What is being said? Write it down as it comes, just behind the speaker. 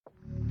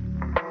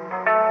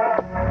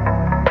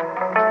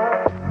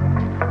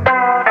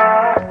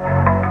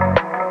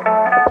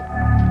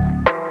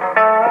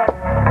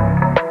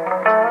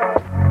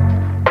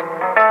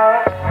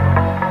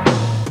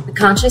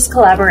Conscious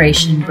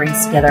collaboration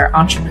brings together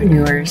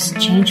entrepreneurs,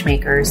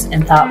 changemakers,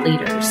 and thought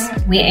leaders.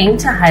 We aim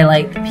to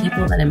highlight the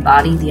people that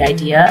embody the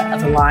idea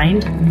of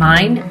aligned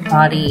mind,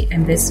 body,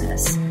 and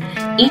business.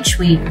 Each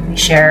week, we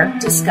share,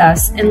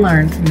 discuss, and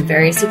learn from the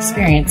various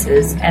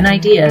experiences and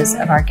ideas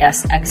of our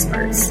guest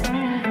experts.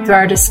 Through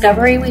our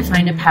discovery, we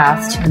find a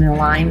path to an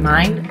aligned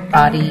mind,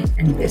 body,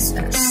 and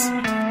business.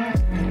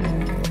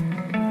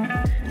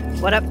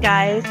 What up,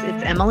 guys?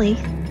 It's Emily.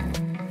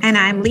 And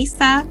I'm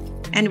Lisa.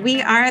 And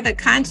we are the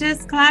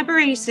Conscious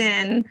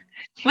Collaboration.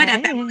 What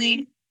up,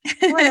 Emily?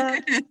 What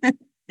up?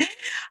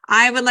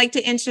 I would like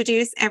to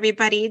introduce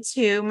everybody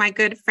to my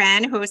good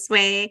friend,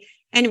 Josué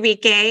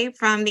Enrique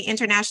from the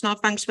International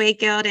Feng Shui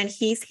Guild. And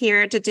he's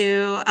here to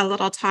do a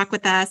little talk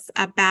with us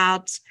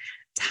about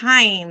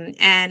time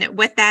and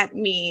what that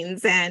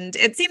means. And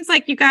it seems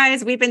like you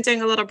guys, we've been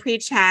doing a little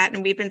pre-chat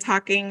and we've been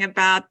talking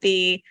about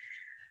the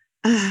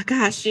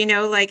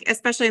like,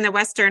 especially in the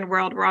Western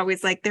world, we're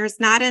always like,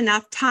 there's not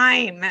enough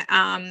time.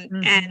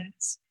 And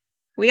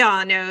we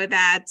all know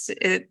that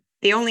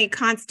the only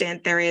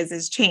constant there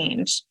is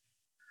change.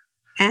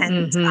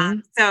 And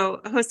so,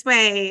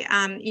 Josué,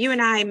 you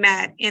and I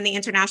met in the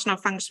International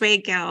Feng Shui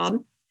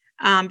Guild,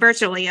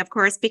 virtually, of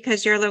course,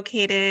 because you're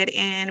located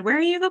where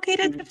are you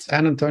located?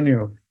 San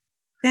Antonio.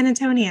 San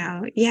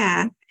Antonio,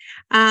 yeah.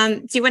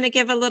 Do you want to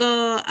give a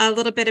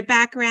little bit of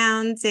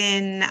background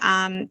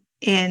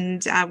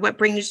and what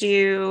brings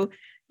you,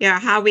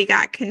 how we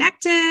got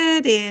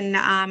connected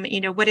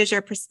and, what is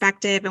your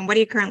perspective and what are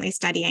you currently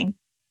studying?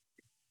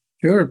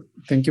 Sure.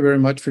 Thank you very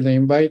much for the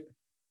invite.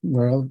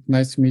 Well,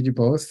 nice to meet you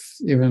both,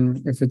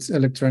 even if it's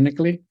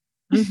electronically.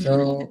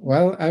 So,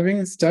 I've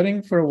been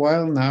studying for a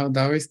while now,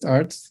 Daoist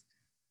arts.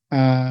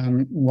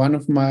 One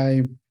of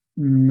my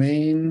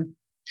main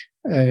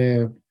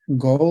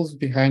goals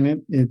behind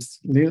it is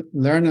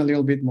learn a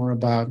little bit more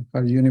about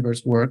how the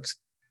universe works.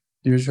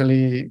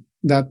 Usually,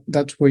 that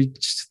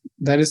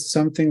is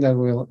something that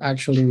will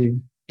actually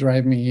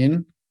drive me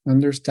in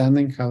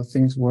understanding how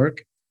things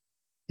work,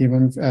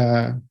 even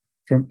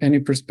from any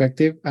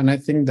perspective. And I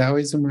think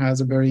Taoism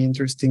has a very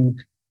interesting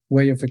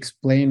way of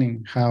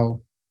explaining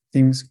how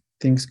things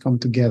come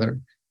together.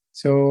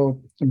 So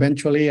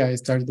eventually I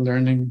started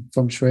learning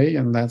Feng Shui,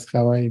 and that's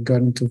how I got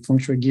into Feng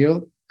Shui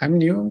Guild.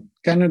 I'm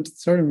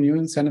sort of new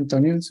in San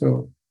Antonio,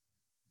 so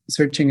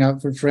searching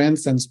out for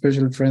friends, and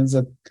especially friends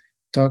that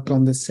talk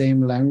on the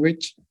same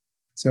language,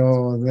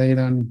 so they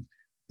don't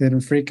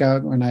freak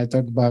out when I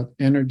talk about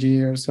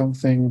energy or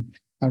something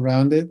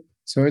around it.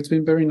 So it's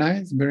been very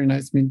nice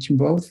meeting you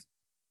both.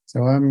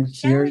 So I'm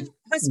here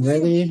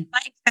ready.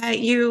 Like that,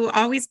 you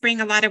always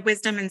bring a lot of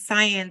wisdom and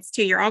science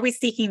too. You're always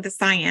seeking the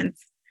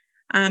science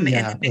and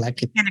the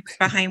mechanics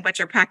behind what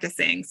you're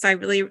practicing. So I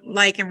really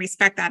like and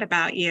respect that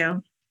about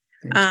you.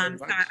 So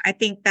I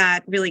think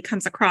that really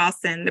comes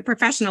across in the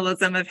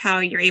professionalism of how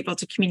you're able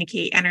to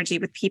communicate energy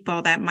with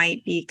people that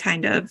might be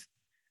kind of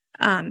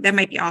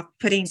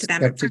off-putting to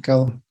them.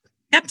 Skeptical.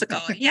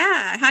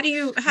 Yeah. How do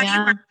you work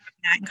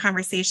that in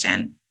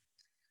conversation?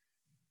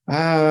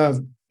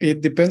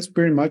 It depends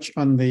pretty much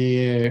on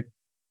the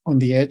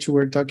edge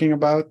we're talking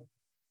about.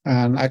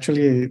 And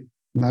actually,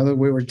 now that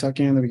we were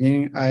talking in the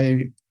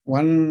beginning,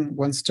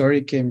 one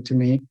story came to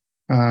me,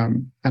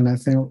 and I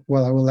think,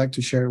 I would like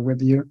to share it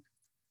with you.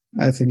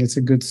 I think it's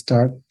a good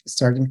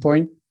starting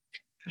point.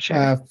 Sure.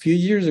 A few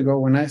years ago,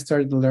 when I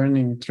started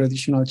learning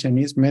traditional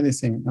Chinese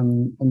medicine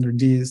under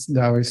this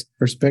Daoist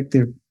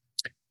perspective,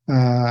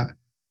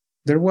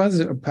 there was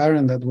a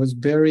parent that was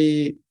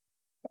very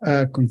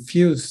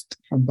confused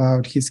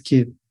about his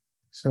kid.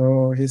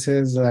 So he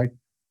says,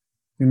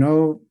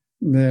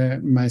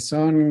 my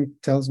son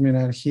tells me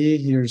that he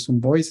hears some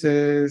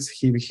voices,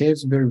 he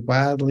behaves very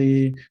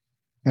badly,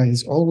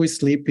 he's always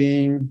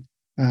sleeping,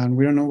 and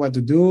we don't know what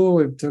to do.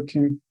 We've took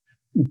him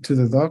to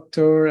the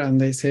doctor, and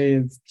they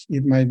say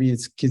it might be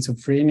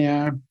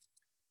schizophrenia.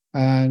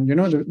 And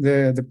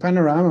the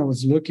panorama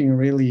was looking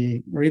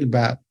really, really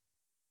bad.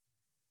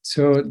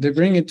 So they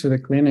bring it to the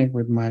clinic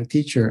with my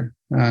teacher.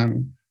 At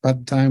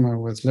the time I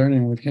was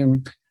learning with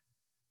him,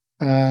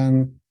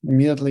 and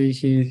immediately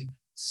he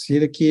see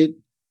the kid,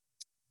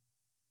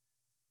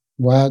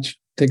 watch,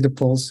 take the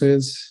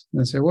pulses,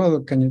 and say,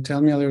 can you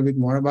tell me a little bit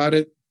more about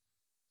it?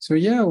 So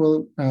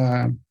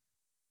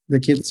the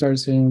kid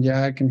starts saying,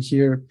 I can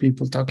hear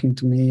people talking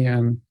to me,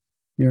 and,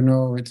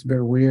 it's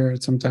very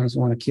weird. Sometimes I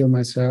want to kill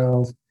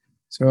myself.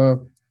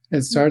 So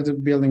it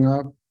started building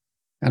up.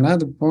 And at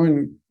the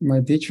point,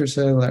 my teacher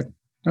said,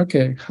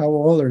 okay, how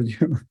old are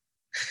you?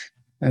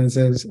 And it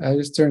says, I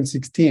just turned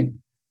 16.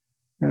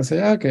 And I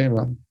say, okay,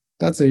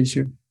 that's the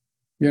issue.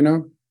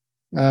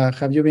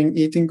 Have you been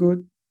eating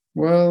good?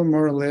 Well,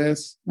 more or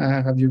less.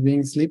 Have you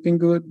been sleeping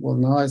good? Well,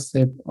 no, I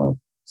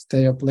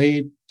stay up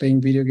late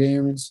playing video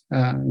games,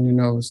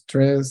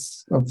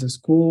 stress of the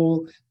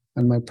school,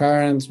 and my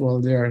parents,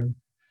 they are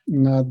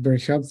not very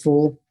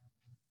helpful.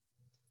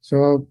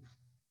 So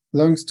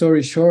long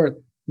story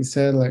short, he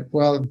said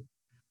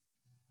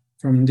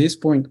from this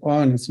point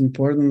on, it's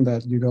important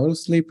that you go to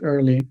sleep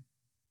early,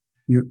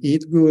 you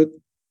eat good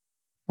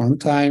on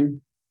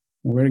time,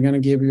 We're going to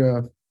give you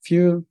a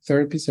few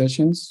therapy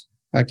sessions,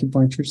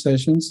 acupuncture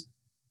sessions,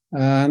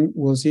 and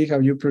we'll see how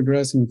you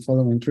progress in the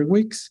following 3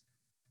 weeks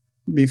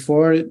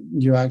before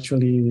you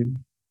actually,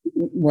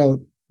 well,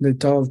 they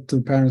told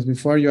to parents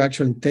before you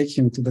actually take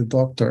him to the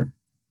doctor,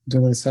 to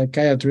the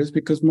psychiatrist,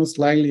 because most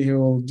likely he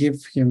will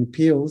give him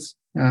pills.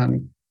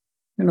 And,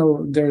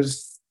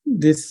 there's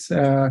this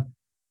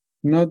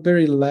not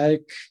very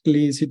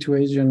likely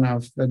situation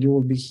of that you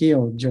will be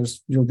healed,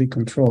 just you'll be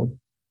controlled.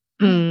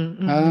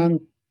 Mm-hmm. And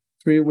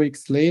 3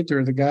 weeks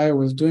later, the guy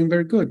was doing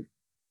very good.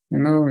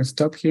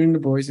 Stopped hearing the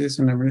voices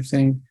and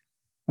everything.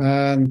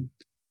 And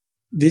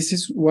this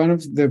is one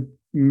of the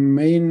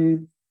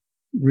main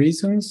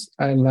reasons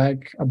I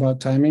like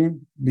about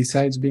timing,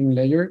 besides being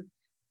layered,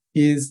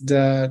 is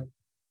that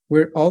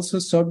we're also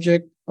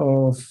subject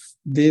of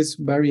these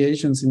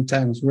variations in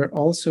times. We're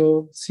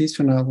also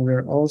seasonal.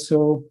 We're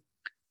also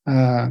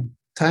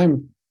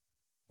time.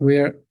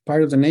 We're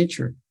part of the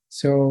nature.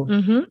 So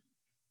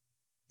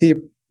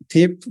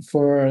tip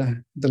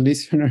for the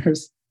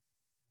listeners,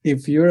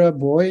 if you're a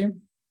boy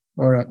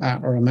or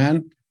a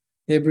man,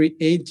 every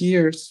 8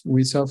 years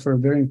we suffer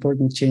very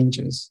important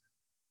changes.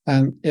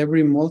 And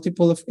every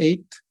multiple of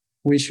 8,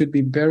 we should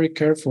be very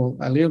careful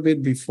a little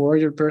bit before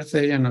your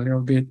birthday and a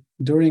little bit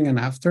during and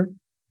after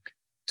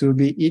to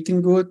be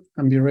eating good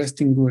and be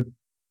resting good.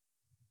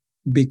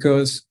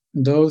 Because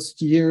those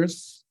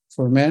years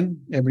for men,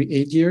 every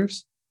 8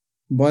 years,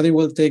 body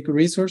will take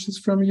resources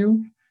from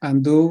you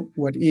and do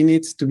what it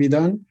needs to be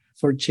done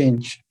for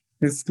change.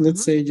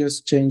 Let's say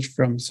just change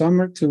from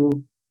summer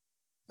to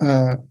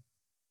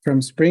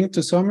from spring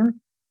to summer.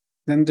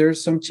 Then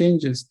there's some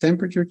changes,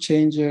 temperature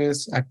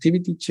changes,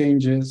 activity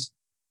changes,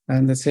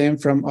 and the same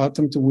from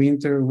autumn to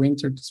winter,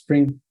 winter to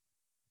spring.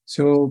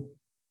 So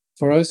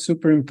for us,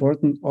 super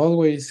important,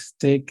 always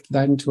take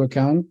that into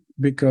account,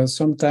 because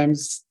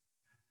sometimes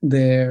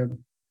the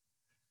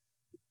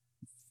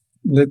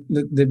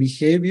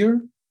behavior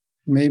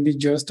may be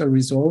just a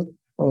result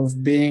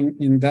of being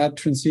in that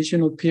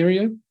transitional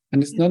period.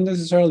 And it's not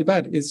necessarily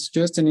bad. It's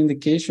just an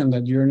indication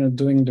that you're not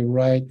doing the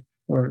right,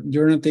 or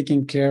you're not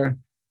taking care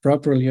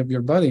properly of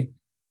your body.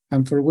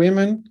 And for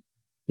women,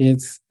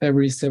 it's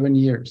every 7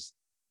 years.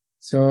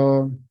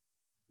 So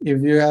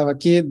if you have a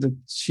kid that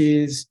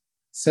she's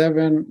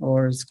 7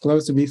 or is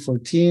close to be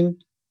 14,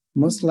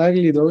 most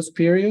likely those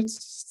periods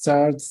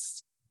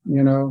starts,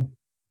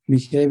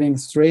 behaving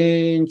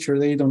strange, or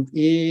they don't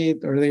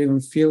eat, or they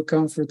don't feel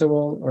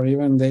comfortable, or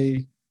even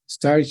they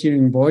start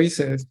hearing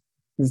voices.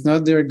 It's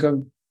not they're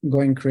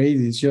going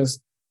crazy. It's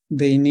just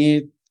they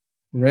need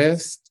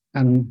rest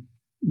and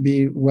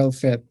be well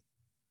fed.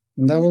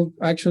 And that will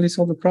actually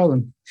solve the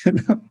problem.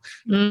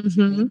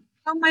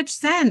 So much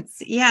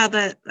sense. Yeah.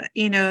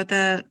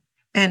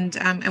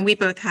 And we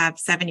both have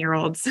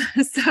 7-year-olds.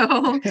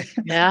 So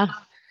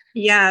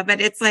yeah. But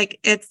it's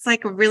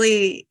like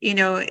really,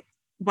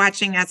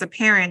 watching as a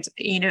parent,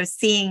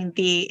 seeing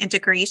the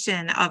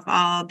integration of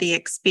all the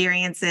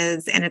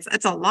experiences, and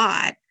it's a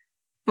lot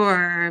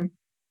for,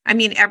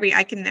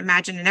 I can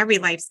imagine in every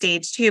life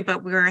stage too,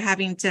 but we're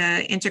having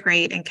to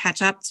integrate and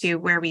catch up to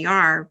where we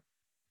are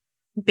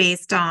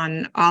based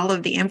on all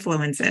of the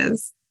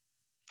influences.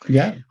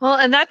 Yeah. Well,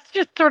 and that's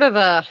just sort of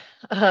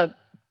a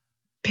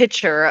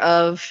picture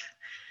of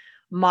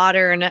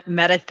modern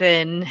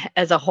medicine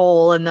as a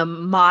whole and the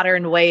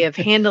modern way of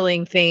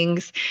handling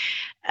things.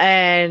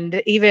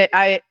 And even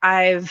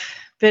I've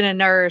been a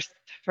nurse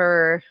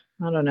for,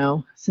 I don't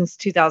know, since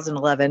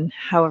 2011,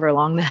 however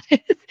long that is.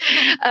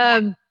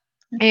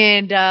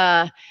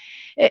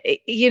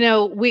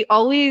 We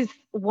always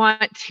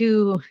want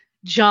to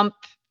jump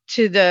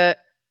to the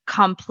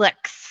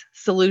complex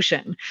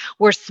solution.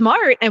 We're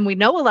smart and we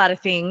know a lot of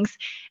things.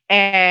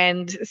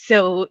 And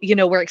so,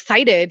 we're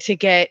excited to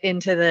get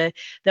into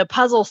the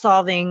puzzle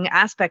solving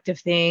aspect of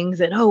things,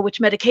 and, which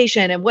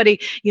medication and what do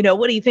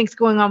you think's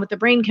going on with the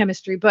brain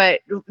chemistry? But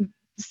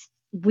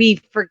we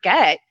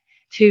forget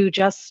to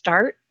just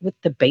start with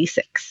the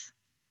basics.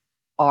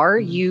 Are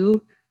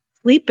you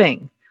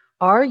sleeping?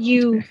 Are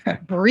you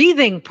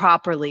breathing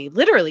properly?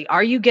 Literally,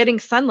 are you getting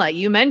sunlight?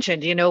 You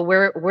mentioned,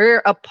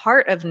 we're a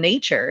part of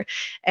nature,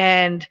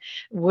 and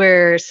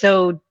we're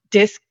so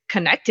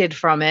disconnected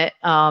from it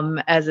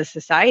as a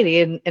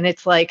society. And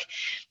it's like,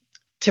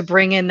 to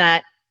bring in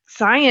that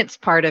science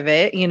part of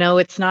it,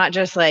 it's not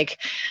just like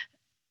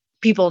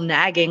people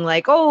nagging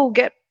like, oh,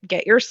 get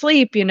your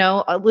sleep.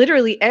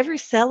 Literally every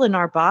cell in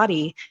our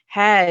body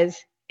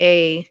has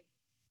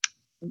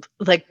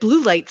like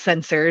blue light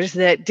sensors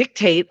that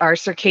dictate our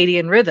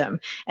circadian rhythm.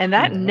 And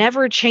that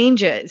never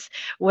changes.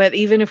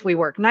 Even if we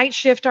work night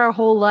shift our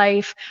whole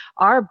life,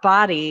 our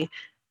body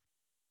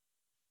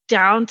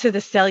down to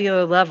the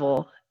cellular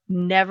level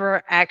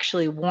never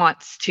actually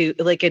wants to,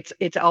 like,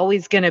 it's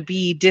always going to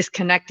be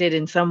disconnected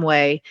in some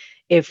way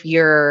if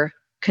you're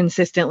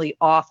consistently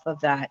off of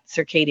that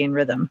circadian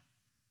rhythm.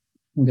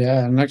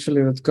 Yeah, and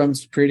actually that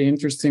comes pretty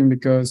interesting,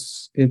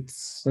 because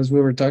it's, as we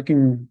were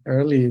talking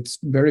earlier, it's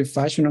very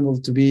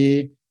fashionable to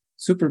be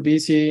super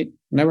busy,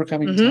 never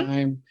having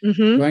time,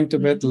 going to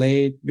bed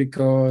late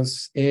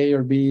because A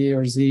or B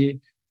or Z.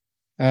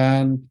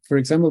 And for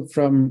example,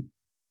 from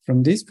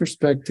this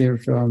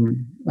perspective,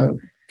 from a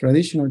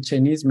traditional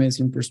Chinese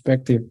medicine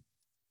perspective,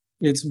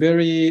 it's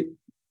very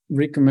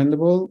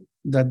recommendable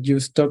that you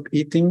stop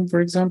eating, for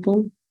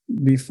example,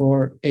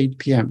 before 8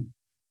 p.m.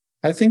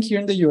 I think here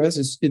in the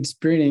US, it's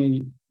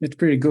pretty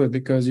good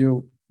because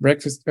you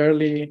breakfast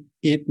early,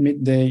 eat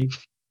midday,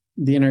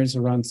 dinner is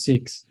around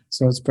 6.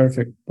 So it's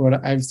perfect.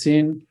 But I've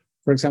seen,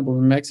 for example,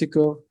 in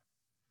Mexico,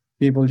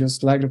 people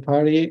just like to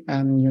party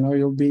and,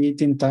 you'll be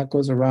eating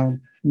tacos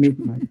around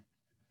midnight.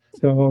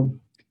 So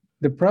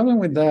the problem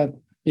with that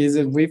is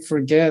that we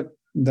forget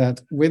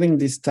that within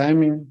this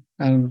timing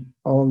and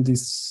all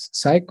these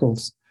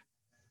cycles,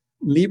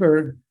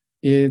 liver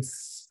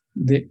is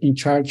in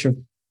charge of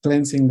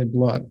cleansing the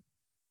blood.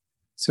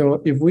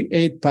 So if we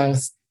eat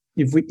past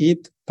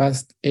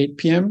 8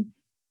 p.m.,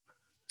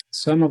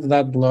 some of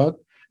that blood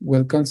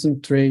will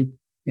concentrate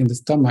in the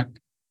stomach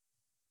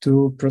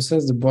to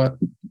process the blood,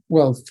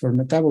 for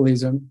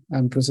metabolism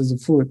and process the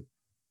food.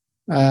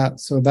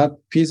 So that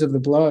piece of the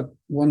blood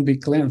won't be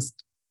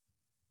cleansed.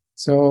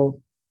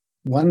 So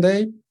one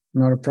day,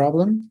 not a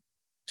problem.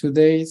 2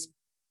 days,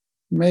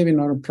 maybe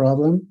not a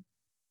problem.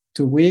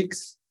 2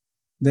 weeks,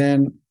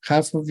 then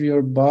half of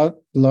your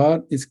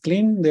blood is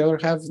clean, the other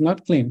half is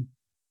not clean.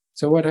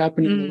 So what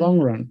happened in the long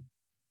run?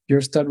 You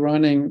start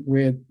running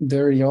with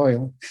dirty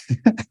oil.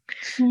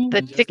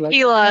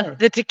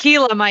 The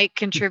tequila might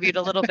contribute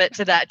a little bit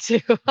to that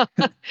too.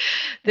 The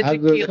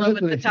tequila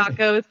with the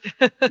tacos.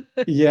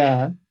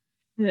 Yeah.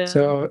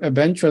 So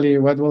eventually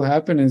what will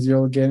happen is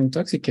you'll get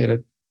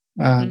intoxicated.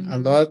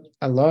 And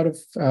a lot of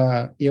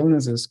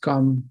illnesses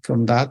come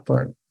from that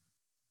part,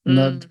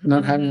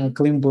 not having a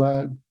clean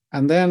blood.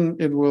 And then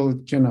it will,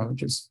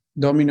 just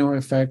domino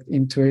effect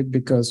into it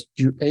because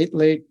you ate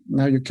late.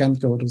 Now you can't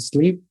go to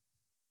sleep.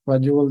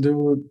 What you will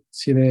do,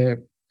 see the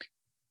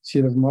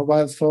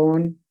mobile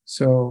phone.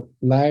 So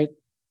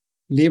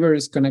liver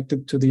is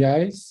connected to the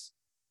eyes.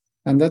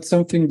 And that's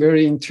something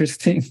very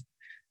interesting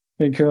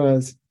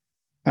because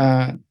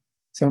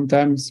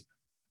sometimes,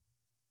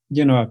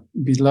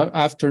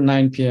 after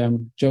 9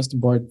 p.m., just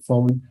avoid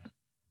phone.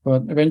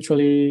 But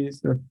eventually,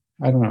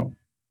 I don't know,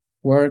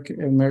 work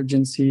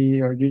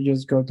emergency, or you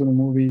just go to the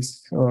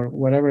movies or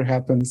whatever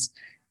happens.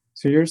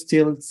 So you're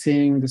still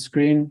seeing the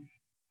screen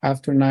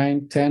after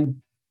 9,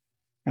 10,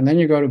 and then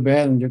you go to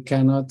bed and you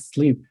cannot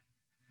sleep.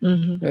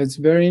 It's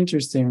very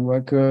interesting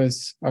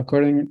because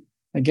according,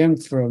 again,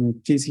 from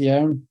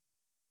TCM,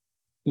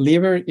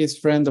 liver is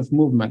friend of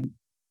movement.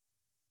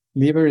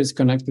 Liver is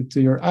connected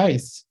to your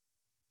eyes.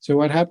 So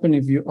what happens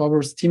if you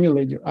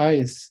overstimulate your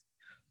eyes?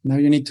 Now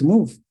you need to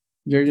move.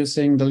 You're just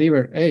saying the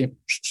liver, hey,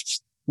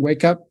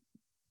 wake up.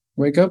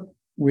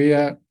 We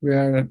are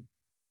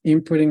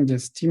inputting the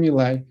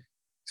stimuli,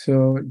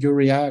 so you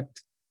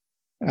react.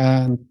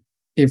 And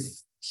if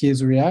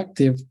he's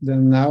reactive,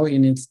 then now he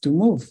needs to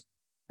move.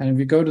 And if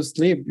you go to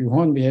sleep, you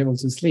won't be able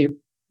to sleep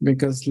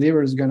because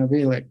liver is going to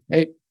be like,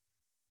 hey,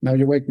 now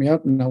you wake me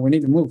up. Now we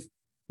need to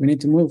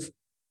move.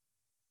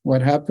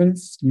 What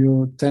happens?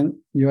 You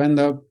end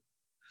up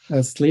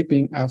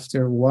sleeping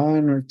after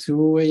 1 or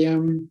 2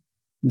 a.m.,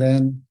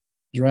 then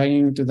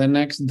dragging to the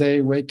next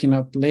day, waking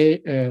up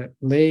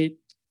late.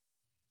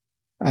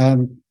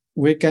 And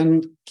we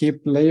can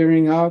keep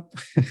layering up.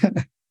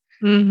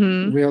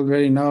 We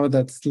already know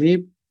that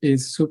sleep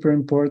is super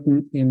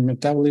important in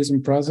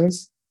metabolism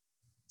process.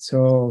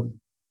 So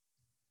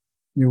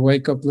you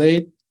wake up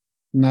late.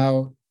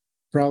 Now,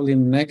 probably the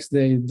next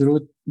day,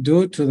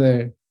 due to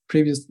the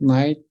previous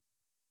night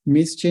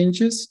miss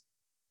changes,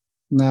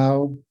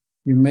 now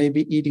you may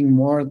be eating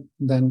more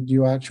than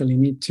you actually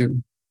need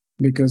to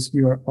because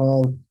you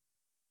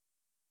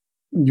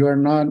are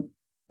not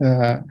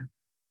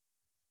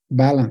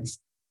balanced.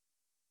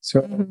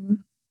 So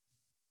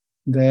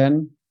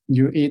then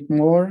you eat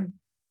more,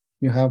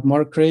 you have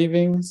more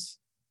cravings,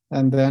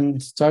 and then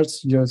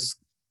starts just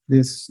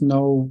this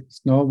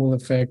snowball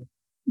effect.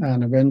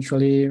 And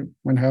eventually,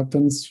 when it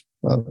happens,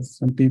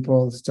 some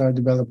people start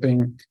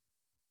developing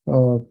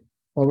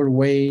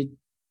overweight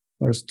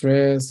or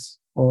stress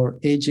or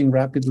aging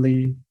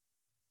rapidly.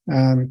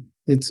 And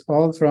it's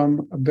all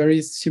from a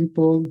very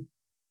simple,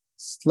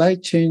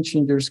 slight change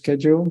in your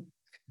schedule.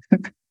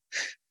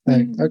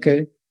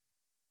 Okay,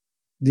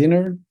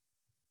 dinner,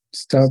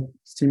 stop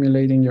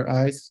stimulating your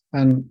eyes.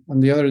 And on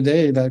the other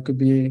day, that could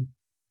be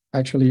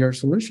actually your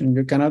solution.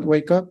 You cannot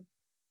wake up,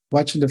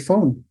 watch the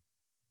phone.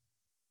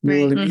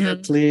 You will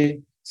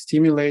immediately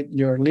stimulate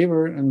your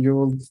liver and you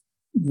will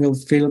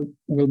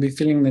be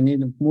feeling the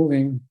need of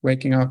moving,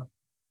 waking up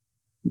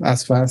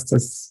as fast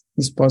as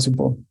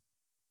possible.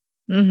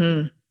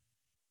 Oh,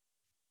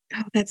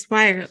 that's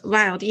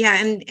wild. Yeah.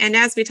 And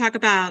as we talk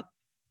about,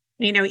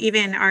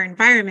 even our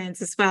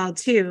environments as well,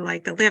 too,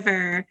 like the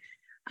liver,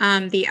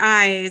 the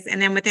eyes,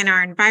 and then within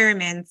our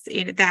environments,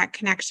 that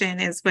connection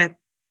is with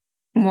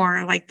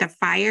more like the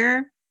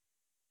fire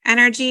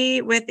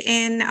energy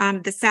within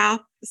the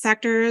south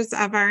sectors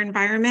of our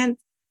environment.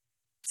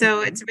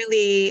 So it's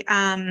really,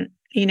 I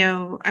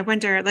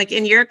wonder, like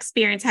in your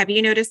experience, have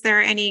you noticed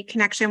there any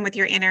connection with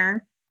your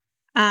inner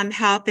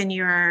health and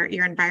your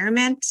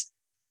environment?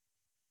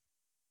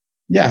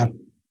 Yeah,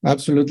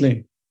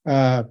 absolutely.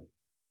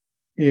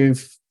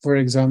 If, for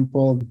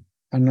example,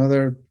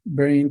 another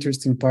very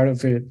interesting part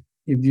of it,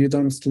 if you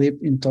don't sleep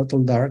in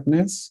total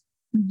darkness,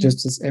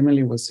 just as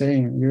Emily was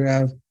saying, you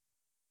have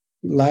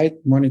light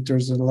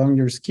monitors along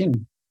your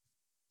skin.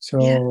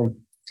 So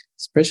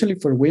especially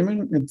for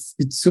women, it's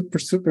super,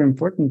 super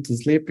important to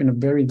sleep in a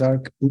very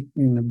dark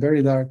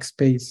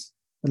space.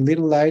 A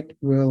little light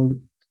will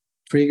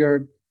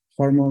trigger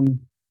hormone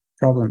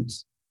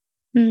problems.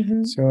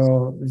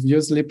 So if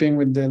you're sleeping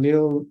with the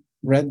little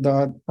red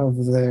dot of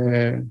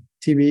the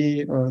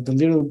TV or the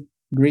little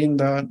green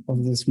dot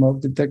of the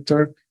smoke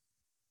detector,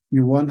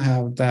 you won't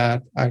have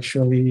that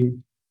actually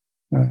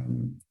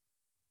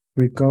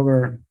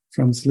recover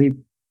from sleep.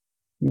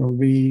 You'll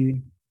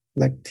be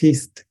like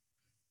teased.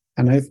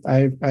 And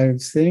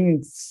I've seen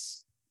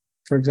it's,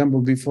 for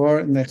example,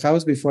 before in the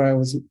house before I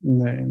was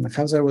in the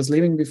house I was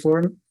living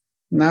before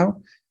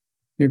now,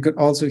 you could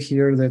also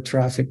hear the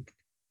traffic.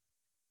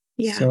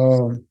 Yeah.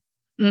 So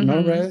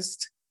no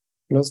rest,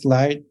 plus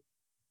light.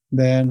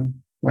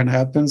 Then when it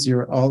happens,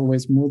 you're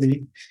always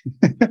moody,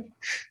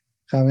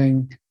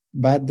 having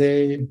bad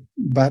day,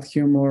 bad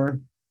humor,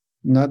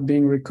 not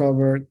being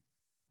recovered.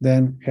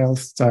 Then health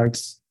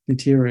starts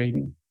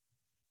deteriorating.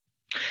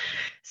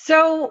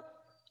 So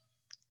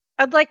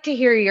I'd like to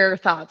hear your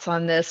thoughts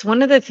on this.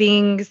 One of the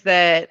things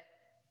that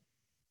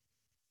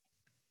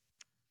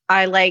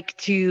I like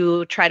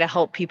to try to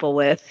help people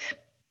with,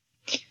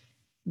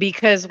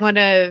 because one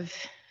of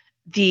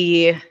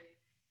the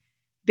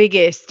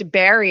biggest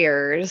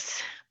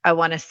barriers, I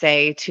want to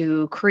say,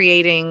 to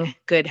creating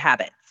good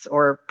habits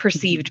or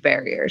perceived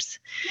barriers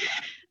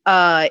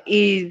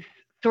is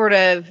sort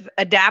of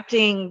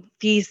adapting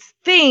these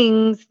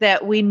things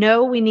that we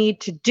know we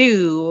need to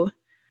do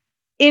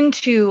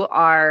into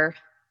our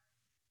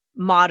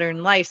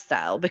modern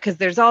lifestyle, because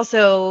there's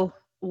also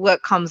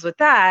what comes with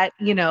that,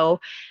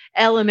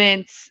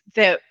 elements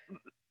that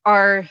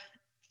are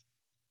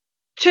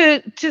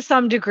to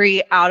some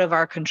degree out of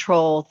our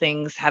control,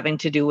 things having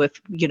to do with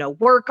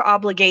work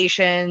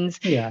obligations,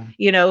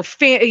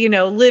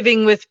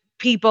 living with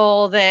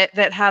people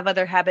that have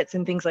other habits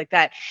and things like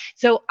that.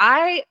 So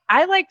I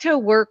like to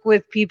work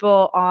with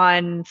people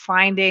on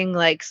finding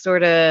like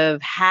sort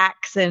of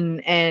hacks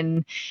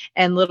and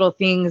little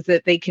things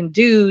that they can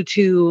do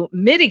to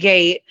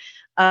mitigate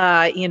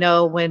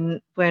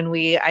when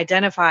we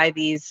identify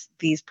these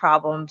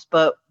problems,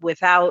 but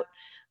without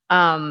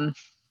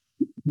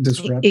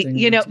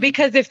disrupting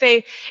because if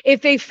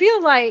they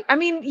feel like, I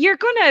mean, you're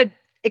going to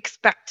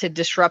expect to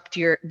disrupt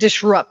your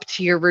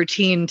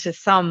routine to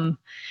some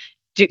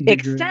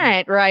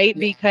extent, right?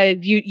 Because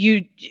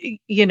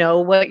you know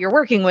what you're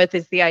working with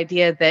is the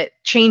idea that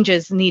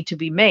changes need to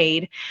be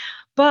made.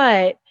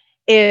 But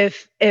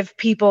if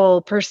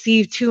people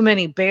perceive too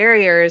many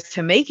barriers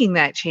to making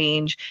that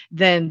change,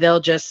 then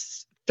they'll just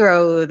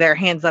throw their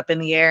hands up in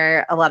the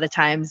air a lot of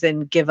times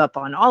and give up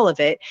on all of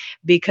it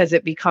because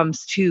it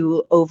becomes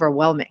too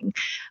overwhelming.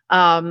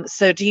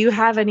 So do you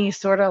have any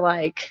sort of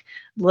like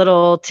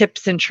little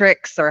tips and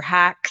tricks or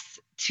hacks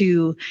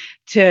to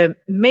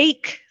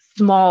make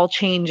small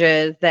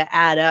changes that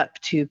add up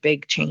to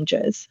big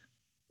changes?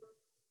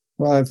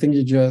 Well, I think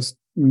you just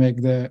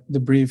make the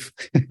brief.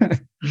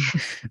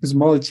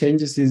 Small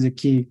changes is the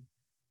key.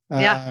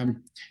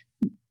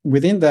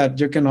 Within that,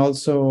 you can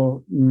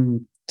also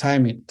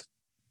time it.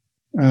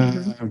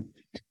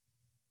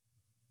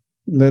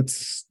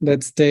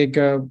 Let's take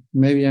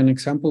maybe an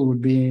example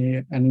would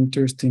be an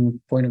interesting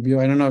point of view.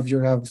 I don't know if you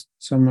have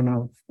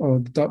someone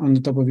on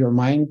the top of your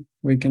mind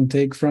we can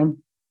take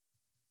from.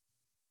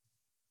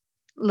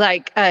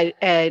 Like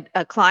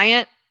a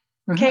client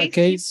case? A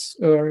case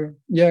or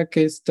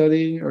case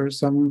study or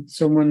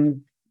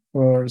someone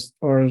or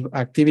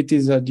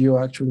activities that you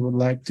actually would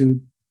like to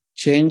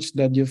change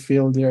that you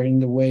feel they're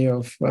in the way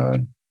of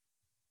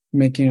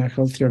making a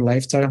healthier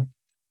lifestyle.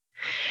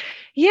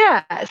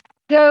 Yeah.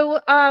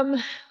 So,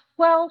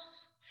 well,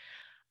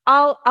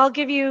 I'll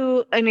give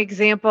you an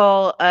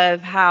example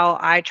of how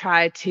I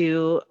try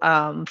to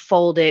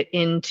fold it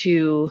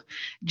into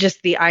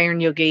just the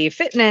Iron Yogi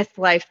fitness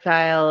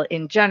lifestyle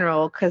in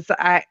general. Because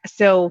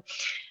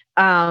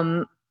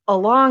along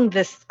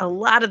a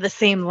lot of the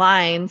same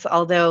lines,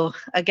 although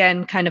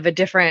again, kind of a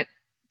different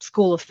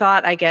school of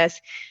thought, I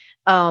guess,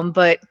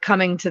 but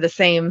coming to the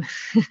same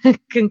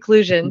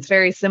conclusions,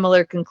 very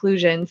similar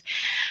conclusions.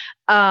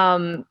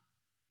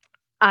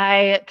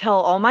 I tell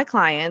all my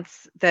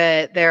clients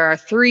that there are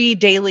 3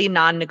 daily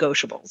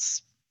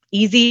non-negotiables.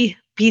 Easy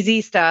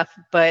peasy stuff,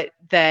 but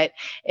that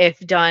if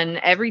done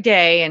every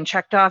day and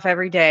checked off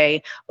every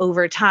day,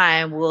 over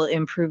time will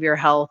improve your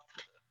health,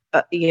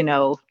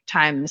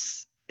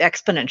 times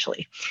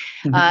exponentially.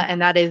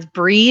 And that is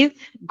breathe,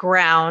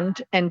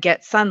 ground, and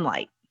get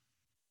sunlight.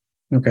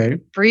 Okay.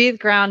 Breathe,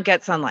 ground,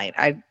 get sunlight.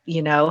 And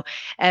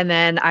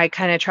then I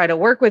kind of try to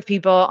work with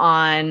people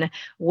on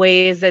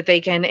ways that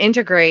they can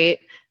integrate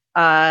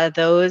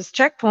those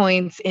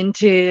checkpoints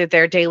into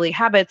their daily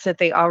habits that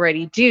they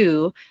already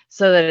do,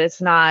 so that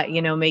it's not,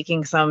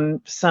 making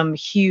some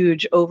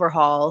huge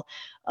overhaul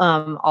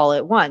all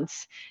at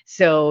once.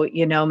 So,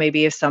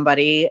 maybe if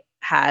somebody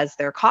has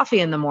their coffee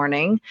in the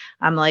morning,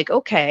 I'm like,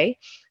 okay,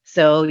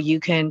 so you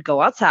can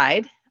go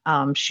outside,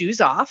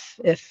 shoes off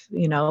if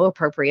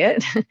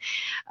appropriate,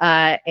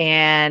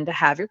 and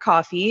have your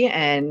coffee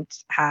and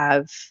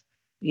have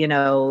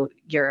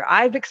your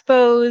eyes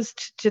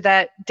exposed to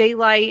that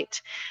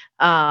daylight,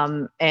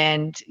 and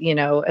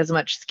as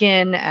much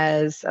skin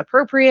as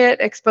appropriate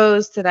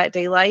exposed to that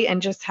daylight,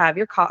 and just have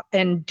your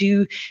and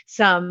do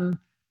some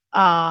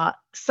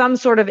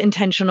sort of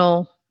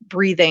intentional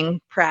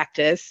breathing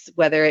practice,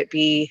 whether it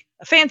be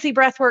a fancy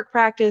breathwork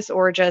practice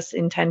or just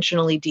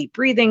intentionally deep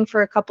breathing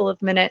for a couple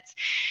of minutes,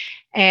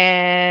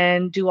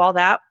 and do all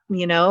that,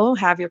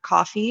 have your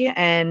coffee,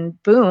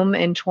 and boom,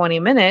 in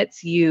 20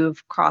 minutes,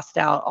 you've crossed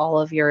out all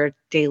of your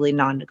daily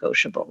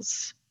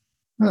non-negotiables.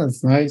 Oh,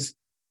 that's nice.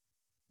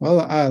 Well,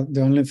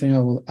 the only thing I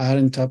will add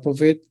on top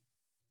of it,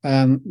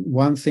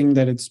 one thing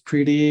that it's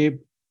pretty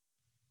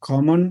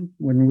common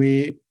when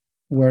we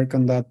work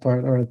on that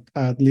part, or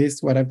at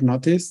least what I've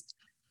noticed,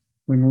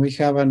 when we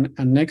have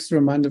an extra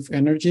amount of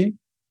energy,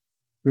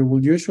 we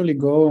will usually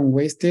go and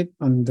waste it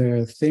on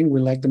the thing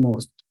we like the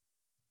most.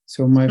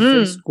 So my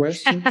first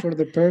question for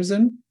the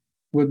person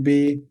would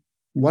be,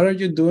 what are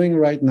you doing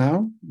right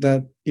now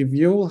that if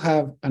you will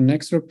have an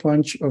extra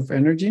punch of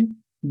energy,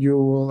 you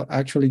will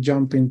actually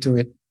jump into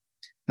it?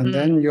 And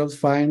then you'll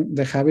find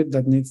the habit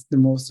that needs the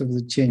most of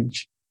the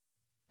change.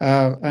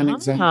 An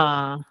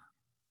example,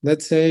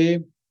 let's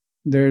say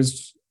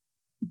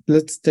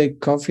let's take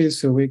coffee,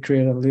 so we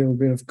create a little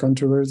bit of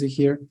controversy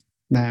here.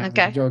 Nah,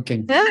 okay. I'm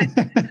joking.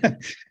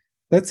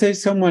 Let's say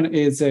someone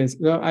says,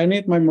 well, I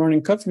need my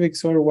morning coffee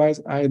because otherwise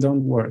I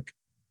don't work,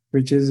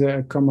 which is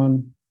a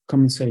common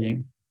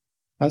saying.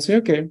 I'll say,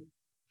 okay,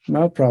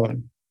 no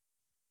problem.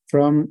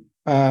 From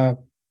a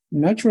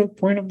natural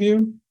point of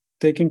view,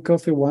 taking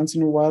coffee once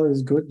in a while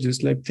is good,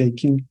 just like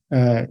taking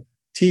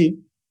tea.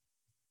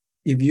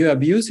 If you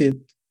abuse it,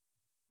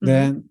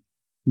 then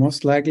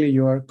most likely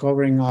you are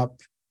covering up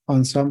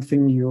on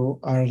something you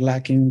are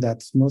lacking,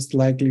 that's most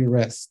likely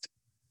rest.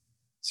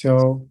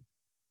 So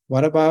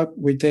what about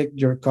we take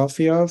your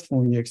coffee off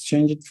and we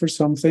exchange it for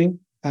something,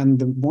 and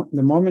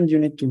the moment you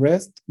need to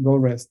rest, go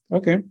rest.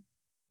 Okay,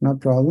 no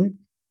problem.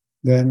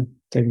 Then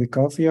take the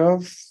coffee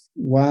off.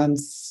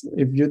 Once,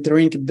 if you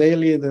drink it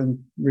daily,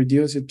 then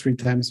reduce it 3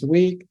 times a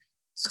week.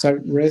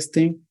 Start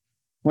resting.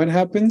 What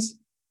happens?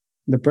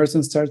 The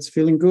person starts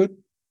feeling good.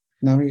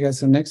 Now he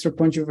has an extra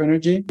punch of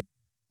energy.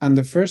 And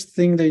the first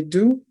thing they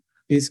do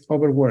is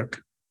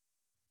overwork.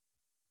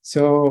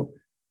 So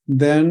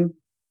then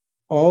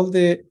all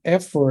the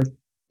effort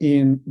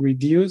in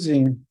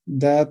reducing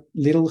that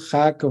little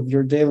hack of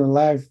your daily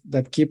life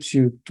that keeps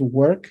you to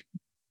work,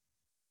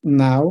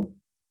 now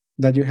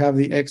that you have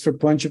the extra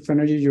punch of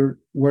energy, you're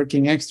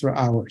working extra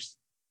hours.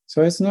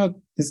 So it's not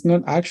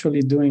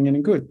actually doing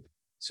any good.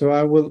 So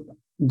I will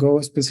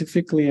go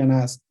specifically and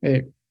ask,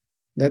 hey,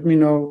 let me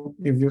know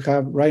if you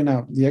have right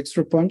now the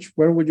extra punch,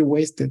 where would you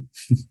waste it?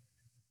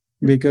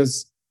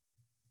 Because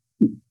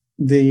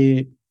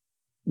the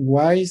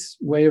wise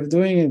way of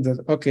doing it is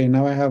that, okay,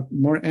 now I have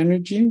more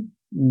energy.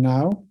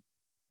 Now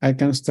I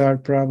can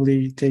start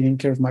probably taking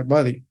care of my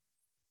body.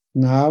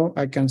 Now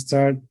I can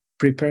start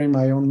preparing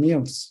my own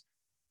meals.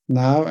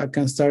 Now I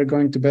can start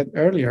going to bed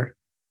earlier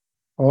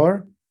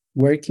or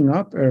waking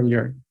up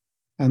earlier,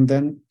 and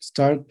then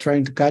start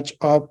trying to catch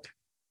up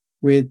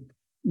with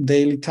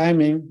daily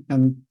timing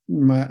and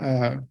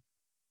my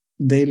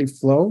daily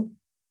flow,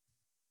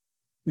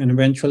 and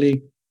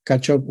eventually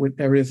catch up with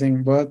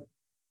everything. But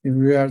if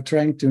we are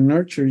trying to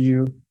nurture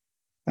you,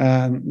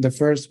 and the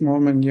first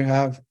moment you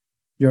have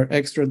your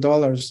extra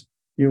dollars,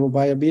 you will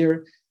buy a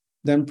beer,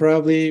 then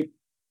probably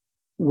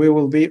we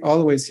will be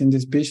always in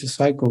this vicious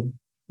cycle,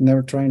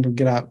 never trying to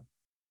get out.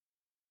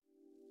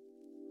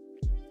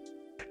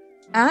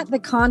 At the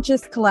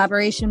Conscious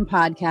Collaboration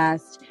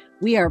Podcast,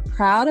 we are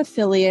proud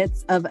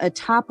affiliates of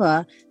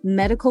Atapa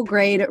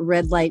medical-grade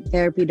red light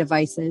therapy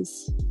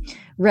devices.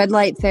 Red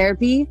light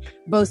therapy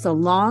boasts a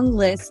long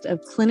list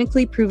of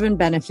clinically proven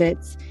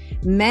benefits,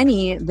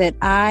 many that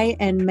I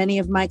and many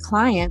of my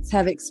clients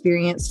have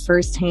experienced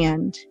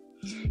firsthand.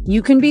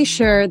 You can be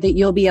sure that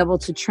you'll be able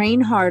to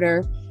train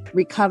harder,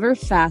 recover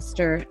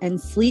faster,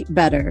 and sleep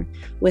better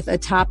with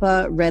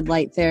Atapa red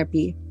light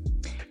therapy.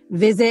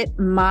 Visit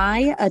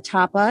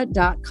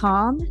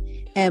myatapa.com,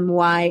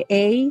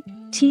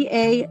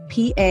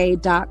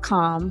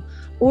 myatapa.com,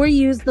 or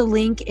use the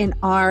link in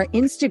our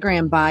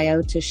Instagram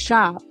bio to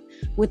shop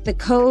with the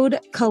code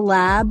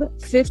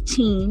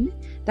COLLAB15,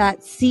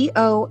 that's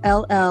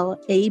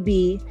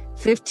COLLAB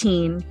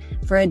 15,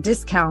 for a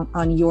discount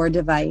on your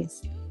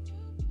device.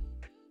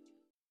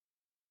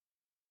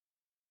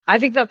 I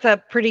think that's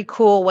a pretty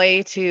cool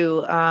way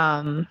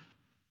to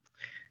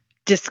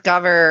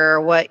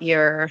discover what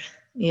your,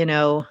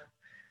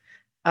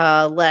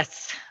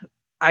 less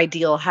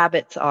ideal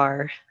habits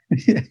are.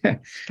 Yeah.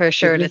 For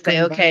sure, If you to say,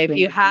 come back okay, if from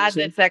you had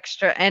vacation, this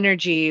extra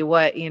energy,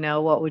 what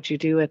would you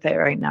do with it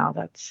right now?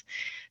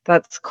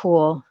 That's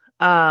cool.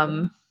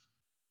 But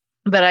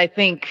I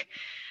think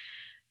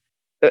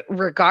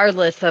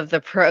regardless of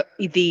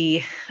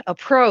the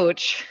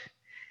approach,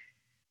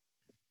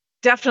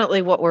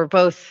 definitely what we're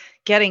both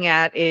getting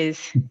at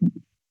is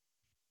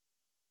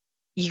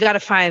you got to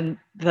find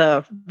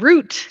the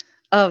root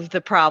of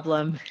the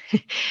problem yeah,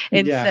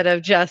 instead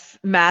of just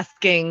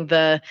masking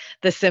the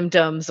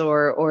symptoms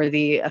or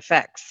the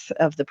effects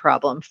of the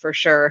problem, for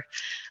sure.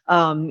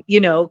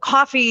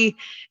 Coffee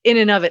in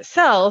and of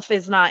itself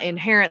is not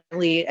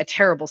inherently a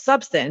terrible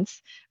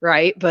substance,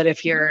 right? But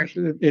if you're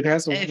it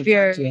has a lot if of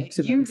you're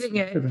antioxidants, using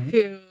it right?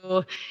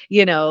 to,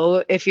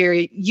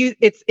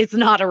 if it's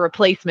not a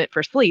replacement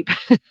for sleep.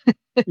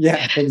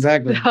 Yeah,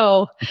 exactly.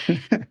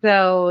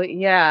 So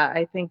yeah,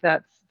 I think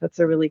that's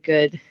a really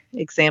good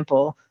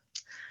example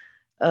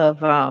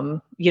of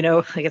like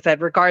I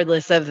said,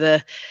 regardless of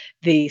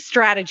the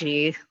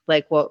strategy,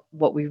 like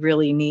what we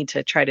really need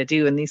to try to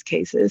do in these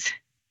cases.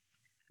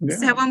 Yeah.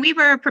 So when we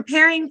were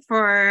preparing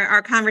for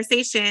our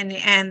conversation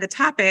and the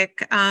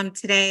topic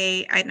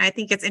today, and I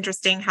think it's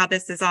interesting how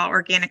this is all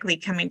organically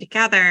coming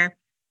together.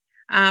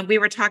 We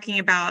were talking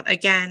about,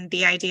 again,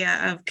 the idea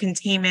of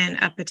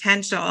containment of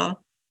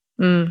potential.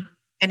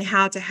 And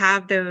how to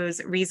have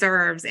those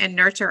reserves and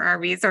nurture our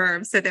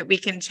reserves so that we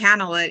can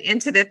channel it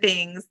into the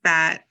things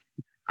that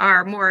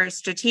are more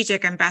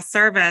strategic and best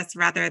service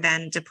rather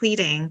than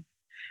depleting.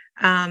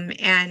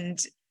 And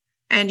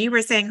you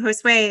were saying,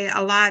 Josué,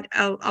 a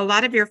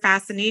lot of your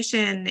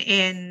fascination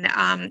in,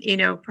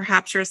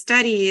 perhaps your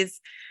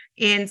studies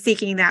in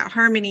seeking that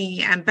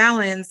harmony and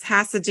balance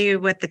has to do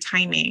with the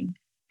timing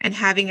and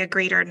having a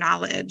greater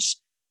knowledge.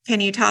 Can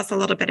you tell us a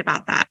little bit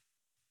about that?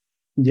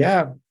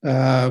 Yeah.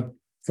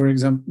 For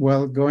example,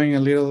 well, going a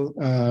little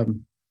a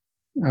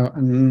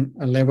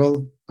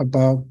level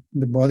above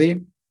the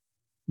body,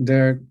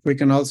 there we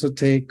can also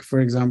take,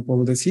 for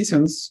example, the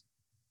seasons,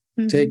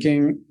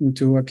 taking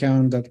into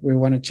account that we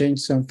want to change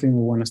something,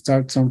 we want to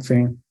start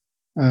something.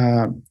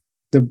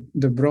 The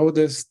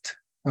broadest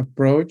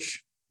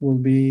approach will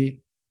be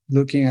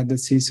looking at the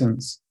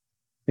seasons.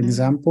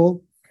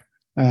 Example,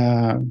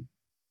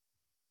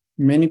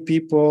 many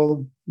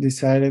people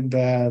decided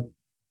that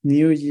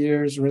New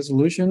Year's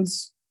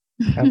resolutions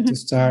have to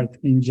start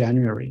in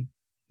January,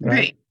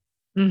 right?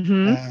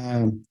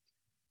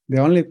 The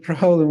only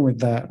problem with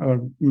that,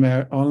 or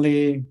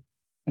only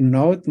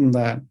note on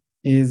that,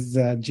 is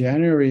that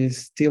January is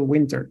still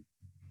winter.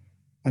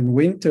 And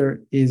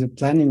winter is a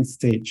planning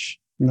stage,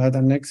 not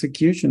an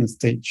execution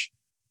stage.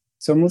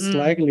 So most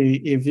likely,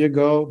 if you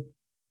go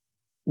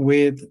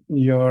with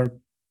your,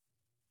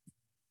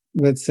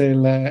 let's say,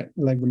 like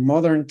the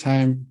modern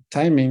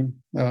timing,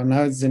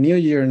 now it's the new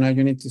year, now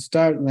you need to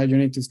start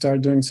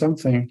doing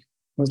something,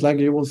 most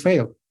likely you will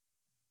fail.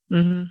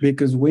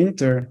 Because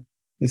winter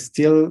is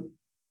still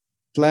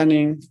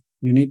planning,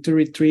 you need to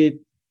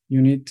retreat,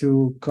 you need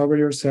to cover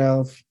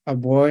yourself,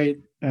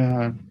 avoid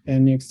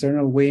any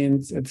external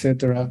winds,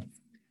 etc.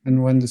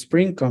 And when the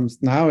spring comes,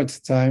 now it's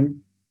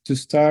time to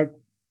start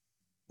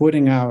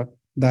putting out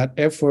that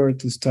effort,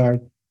 to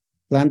start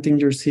planting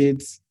your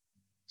seeds.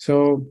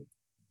 So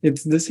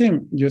it's the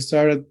same. You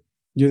decided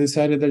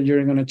that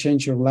you're going to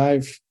change your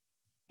life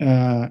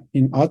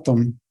in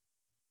autumn.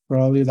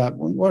 Probably that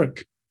won't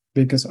work,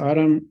 because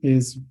autumn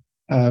is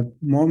a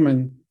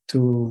moment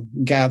to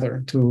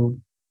gather,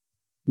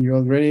 you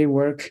already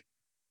work,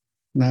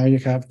 now you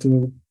have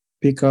to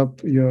pick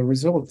up your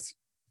results.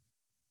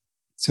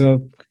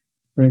 So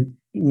in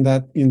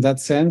that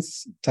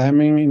sense,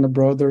 timing in a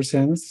broader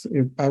sense,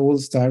 I will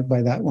start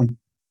by that one.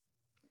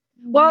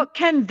 Well,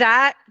 can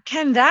that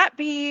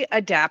be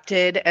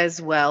adapted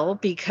as well?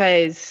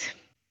 Because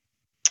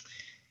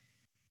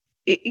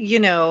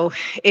if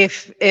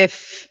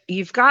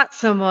you've got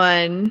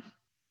someone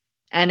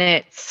and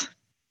it's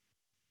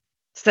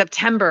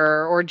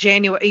September or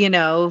January,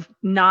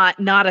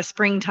 not a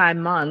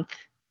springtime month,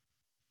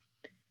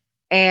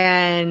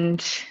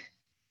 and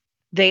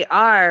they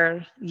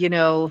are,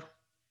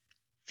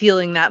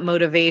 feeling that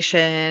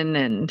motivation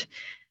and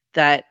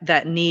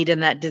that need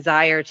and that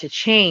desire to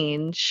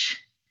change,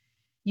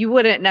 you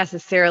wouldn't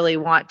necessarily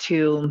want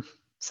to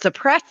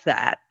suppress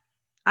that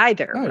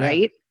either,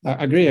 right? Yeah.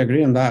 I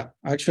agree on that.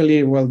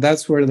 Actually, well,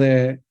 that's where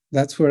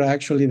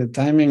actually the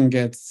timing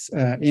gets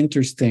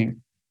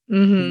interesting.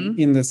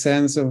 In the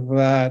sense of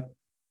that,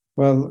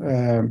 well,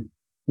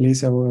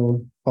 Lisa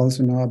will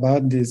also know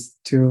about this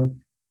too.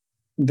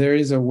 There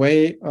is a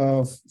way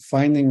of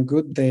finding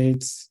good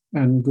dates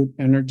and good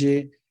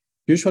energy.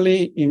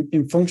 Usually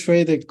in feng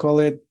shui, they call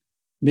it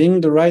being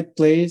in the right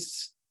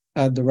place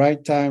at the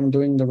right time,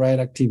 doing the right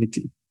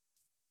activity.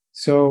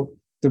 So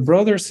the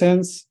broader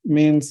sense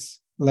means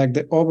like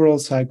the overall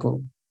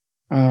cycle.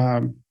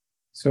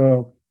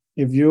 So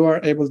if you are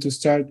able to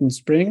start in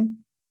spring,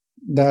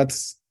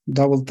 that's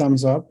double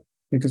thumbs up,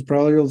 because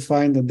probably you'll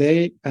find a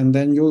day and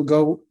then you'll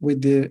go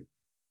with the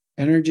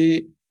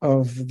energy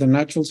of the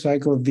natural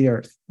cycle of the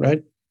earth,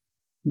 right?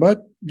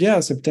 But yeah,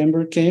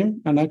 September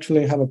came and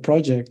actually I have a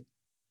project.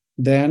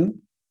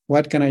 Then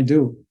what can I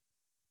do?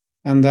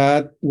 And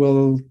that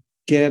will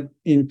get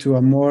into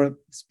a more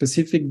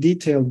specific,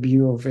 detailed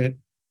view of it,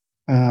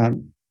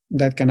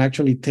 that can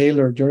actually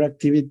tailor your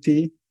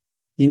activity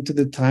into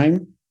the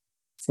time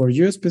for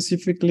you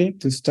specifically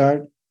to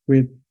start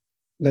with,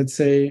 let's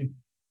say,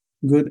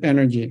 good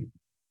energy.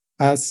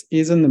 As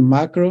is in the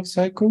macro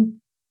cycle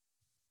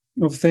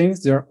of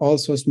things, there are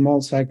also small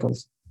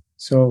cycles.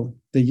 So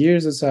the year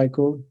is a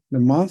cycle, the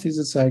month is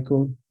a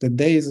cycle, the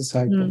day is a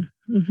cycle.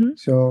 Mm-hmm.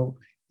 So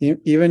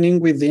even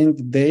within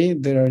the day,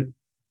 there are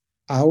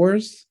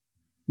hours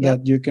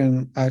that you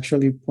can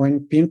actually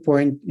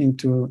pinpoint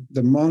into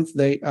the month,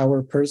 day,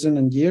 hour, person,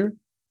 and year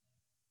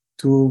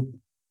to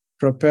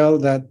propel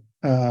that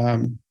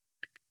and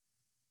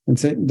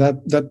say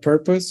that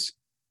purpose,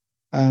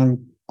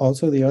 and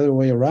also the other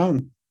way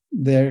around.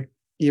 There,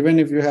 even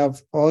if you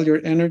have all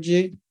your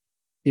energy,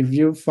 if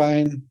you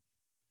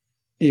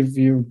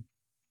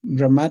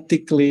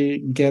dramatically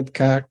get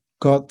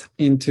caught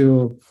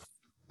into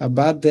a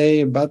bad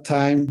day, a bad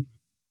time,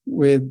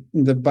 with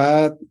the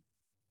bad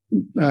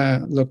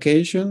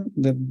location,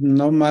 that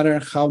no matter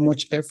how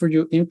much effort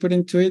you input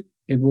into it,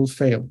 it will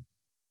fail.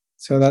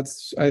 So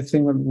that's, I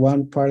think,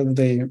 one part of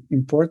the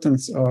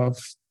importance of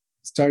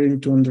starting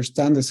to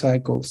understand the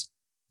cycles.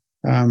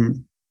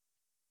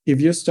 If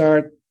you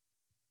start,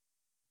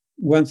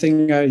 one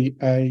thing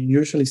I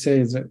usually say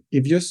is that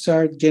if you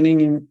start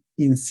getting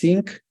in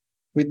sync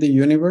with the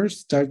universe,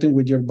 starting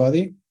with your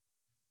body,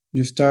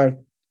 you start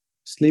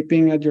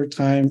sleeping at your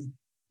time,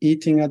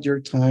 eating at your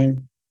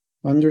time,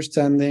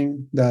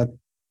 understanding that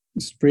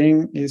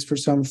spring is for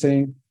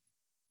something,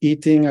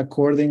 eating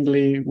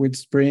accordingly with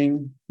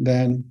spring,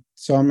 then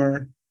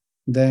summer,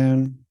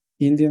 then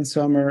Indian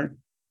summer,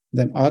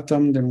 then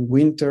autumn, then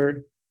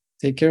winter.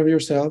 Take care of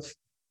yourself.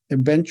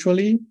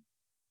 Eventually,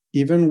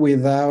 even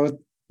without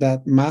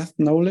that math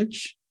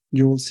knowledge,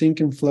 you will sync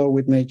and flow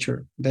with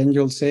nature. Then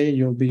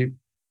you'll be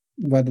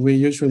what we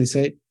usually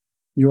say,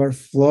 you are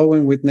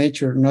flowing with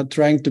nature, not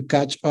trying to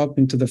catch up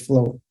into the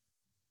flow.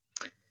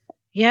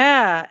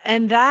 Yeah.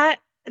 And that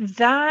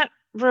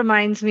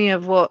reminds me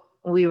of what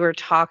we were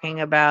talking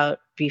about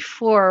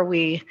before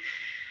we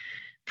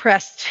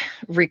pressed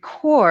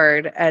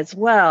record as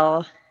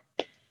well,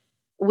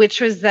 which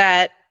was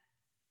that,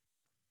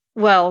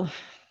 well,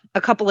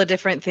 a couple of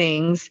different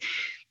things,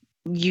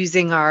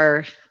 using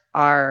our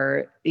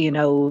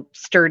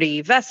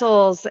sturdy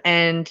vessels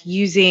and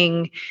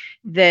using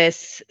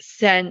this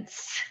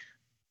sense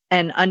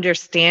and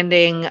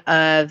understanding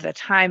of the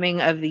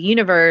timing of the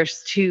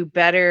universe to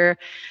better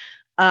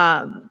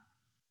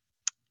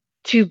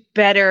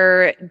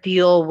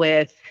deal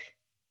with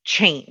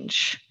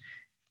change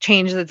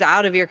that's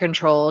out of your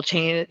control,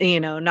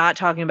 not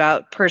talking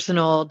about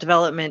personal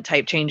development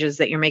type changes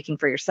that you're making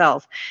for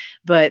yourself,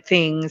 but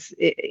things,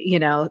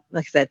 like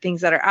I said,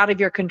 things that are out of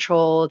your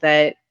control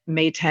that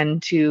may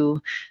tend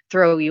to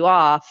throw you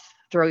off,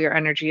 throw your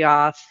energy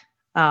off,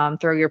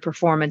 throw your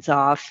performance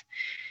off.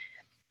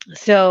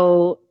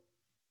 So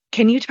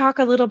can you talk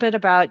a little bit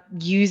about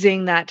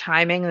using that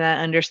timing, that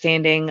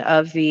understanding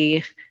of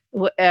the,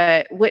 what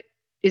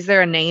is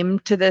there a name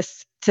to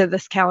this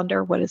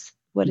calendar?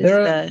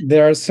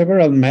 There are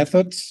several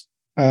methods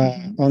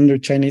under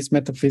Chinese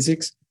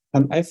metaphysics,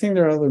 and I think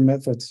there are other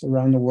methods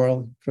around the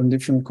world from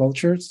different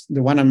cultures.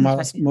 The one I'm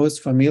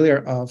most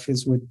familiar of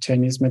is with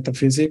Chinese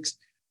metaphysics,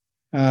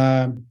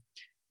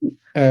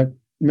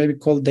 maybe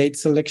called date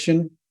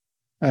selection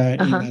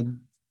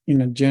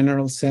in a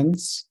general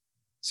sense.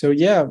 So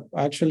yeah,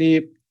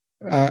 actually,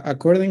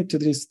 according to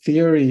this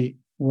theory,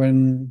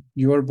 when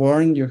you are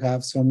born, you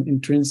have some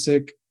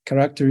intrinsic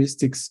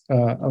characteristics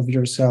of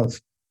yourself.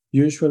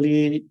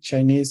 Usually,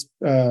 Chinese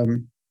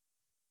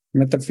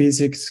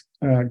metaphysics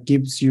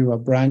gives you a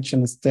branch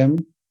and a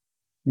stem,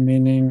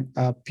 meaning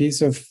a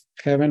piece of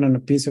heaven and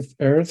a piece of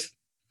earth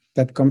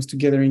that comes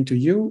together into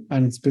you,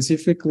 and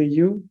specifically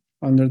you.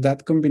 Under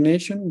that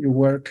combination, you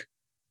work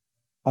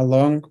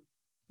along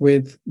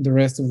with the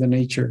rest of the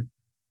nature.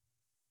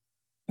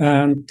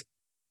 And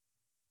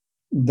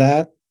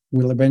that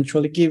will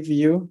eventually give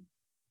you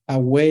a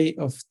way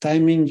of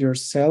timing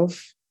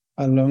yourself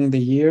along the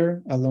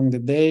year, along the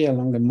day,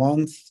 along the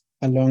month,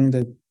 along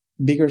the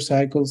bigger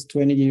cycles,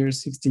 20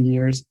 years, 60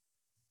 years.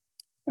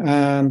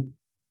 And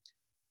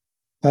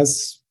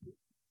as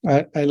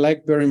I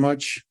like very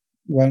much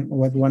what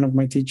one of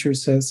my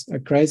teachers says, a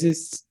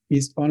crisis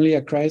is only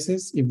a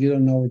crisis if you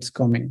don't know it's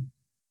coming.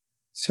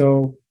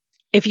 So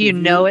if you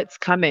know it's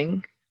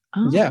coming.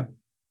 Yeah,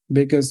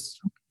 because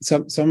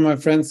some of my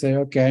friends say,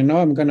 okay, I know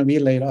I'm going to be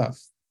laid off.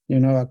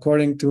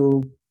 According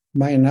to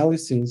my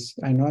analysis,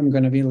 I know I'm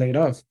going to be laid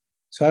off.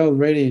 So I'm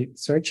already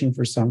searching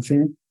for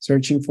something,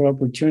 searching for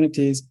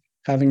opportunities,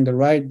 having the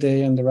right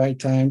day and the right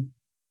time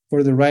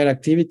for the right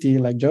activity,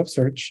 like job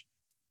search.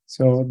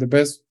 So the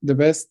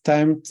best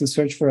time to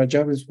search for a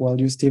job is while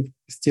you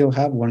still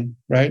have one,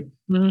 right?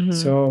 Mm-hmm.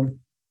 So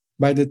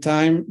by the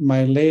time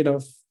my laid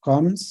off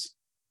comes,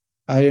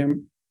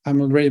 I'm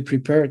already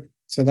prepared.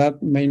 So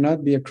that may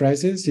not be a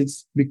crisis.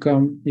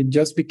 It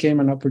just became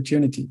an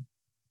opportunity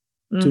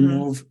to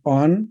move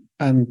on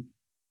and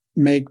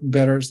make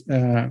better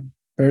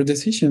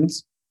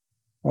decisions.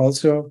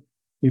 Also,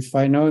 if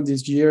I know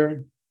this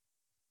year,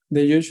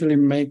 they usually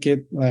make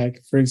it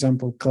like, for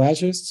example,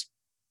 clashes,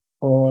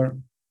 or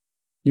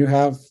you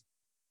have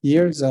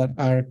years that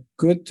are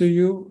good to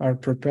you, or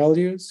propel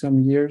you,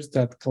 some years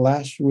that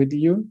clash with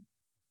you.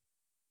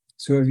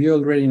 So if you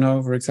already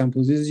know, for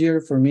example, this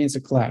year for me is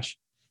a clash.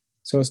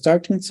 So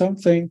starting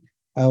something,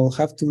 I will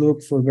have to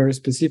look for very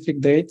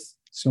specific dates.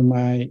 So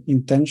my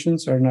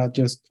intentions are not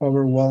just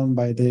overwhelmed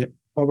by the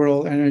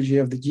overall energy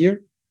of the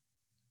year.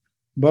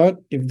 But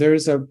if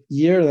there's a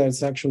year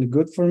that's actually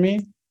good for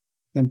me,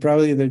 then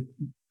probably the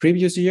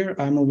previous year,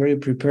 I'm already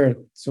prepared.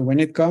 So when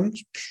it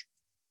comes,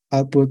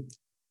 I'll put,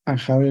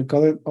 how you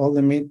call it, all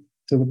the meat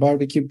to the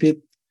barbecue pit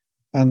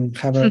and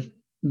have a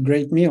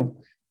great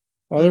meal.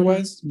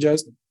 Otherwise,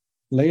 just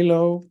lay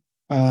low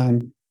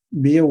and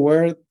be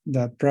aware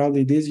that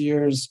probably this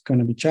year is going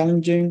to be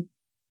challenging.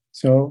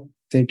 So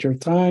take your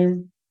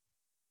time,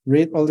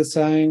 read all the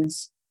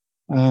signs,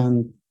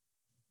 and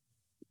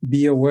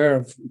be aware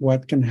of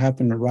what can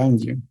happen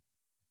around you.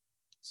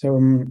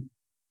 So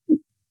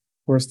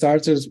for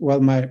starters, well,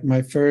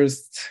 my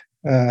first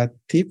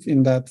tip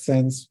in that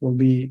sense will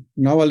be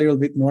know a little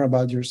bit more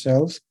about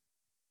yourselves.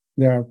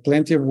 There are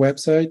plenty of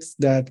websites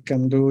that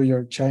can do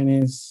your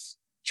Chinese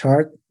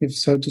chart, if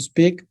so to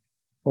speak,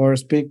 or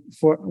speak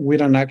with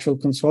an actual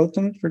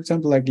consultant, for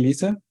example, like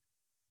Lisa,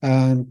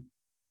 and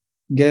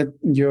get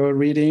your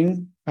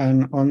reading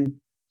and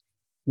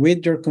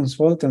with your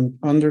consultant,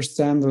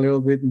 understand a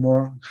little bit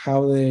more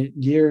how the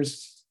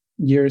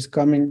years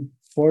coming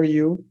for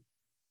you,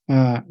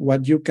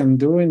 what you can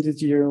do in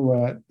this year,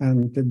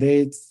 and the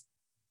dates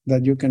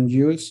that you can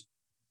use.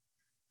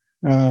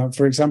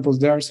 For example,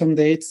 there are some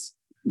dates,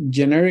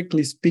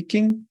 generically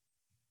speaking,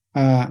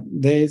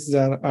 days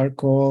that are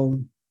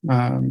called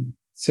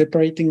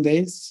separating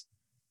days,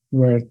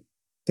 where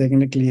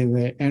technically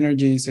the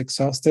energy is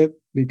exhausted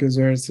because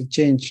there is a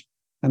change,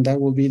 and that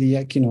will be the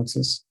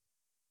equinoxes.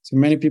 So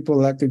many people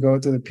like to go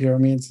to the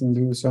pyramids and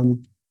do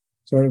some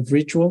sort of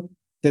ritual.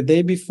 The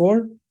day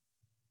before,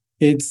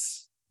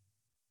 it's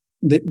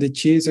the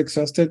chi is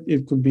exhausted.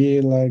 It could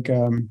be like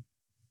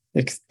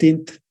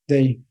extinct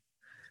day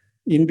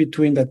in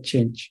between that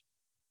change.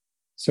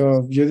 So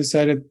if you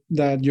decided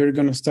that you're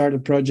going to start a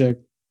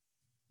project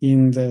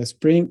in the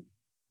spring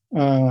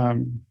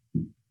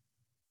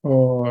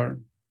or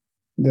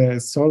the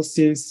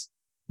solstice,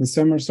 the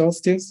summer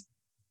solstice,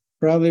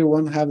 probably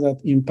won't have that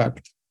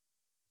impact.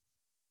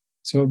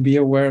 So be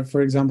aware,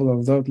 for example,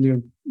 of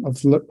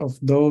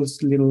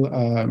those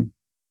little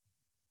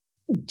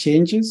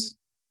changes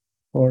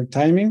or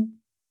timing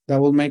that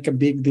will make a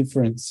big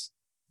difference.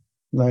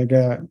 Like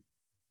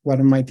one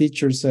of my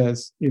teachers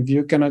says, if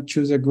you cannot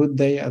choose a good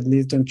day, at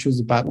least don't choose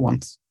the bad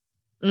ones.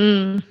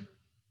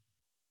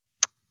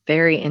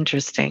 Very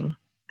interesting.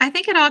 I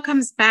think it all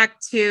comes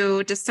back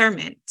to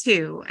discernment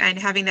too, and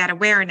having that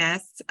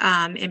awareness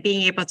and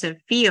being able to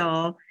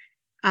feel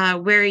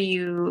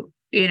where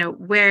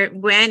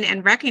when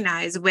and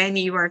recognize when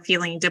you are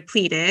feeling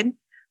depleted,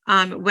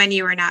 when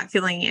you are not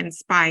feeling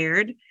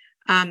inspired.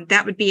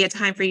 That would be a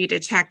time for you to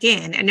check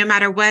in. And no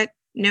matter what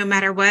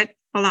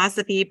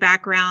philosophy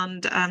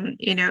background,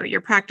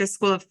 your practice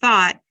school of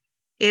thought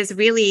is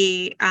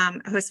really,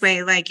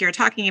 Josué, like you're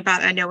talking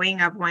about a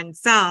knowing of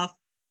oneself.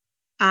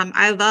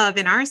 I love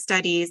in our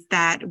studies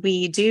that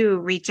we do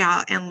reach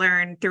out and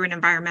learn through an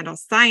environmental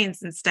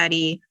science and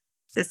study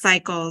the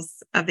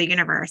cycles of the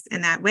universe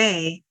in that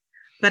way.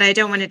 But I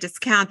don't want to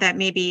discount that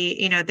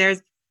maybe,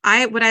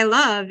 what I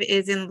love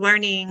is in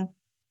learning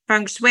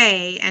feng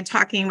shui and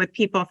talking with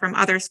people from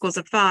other schools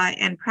of thought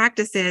and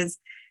practices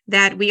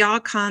that we all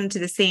come to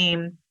the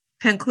same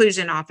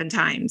conclusion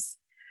oftentimes.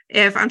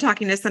 If I'm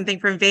talking to something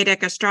from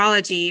Vedic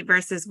astrology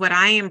versus what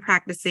I am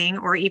practicing,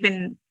 or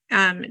even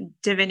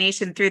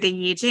divination through the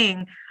Yi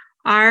Jing,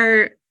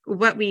 are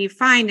what we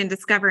find and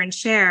discover and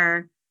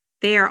share,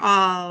 they are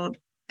all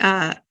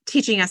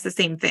teaching us the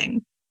same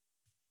thing.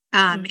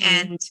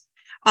 And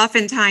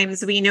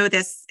oftentimes we know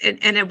this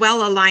in a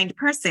well-aligned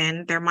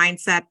person, their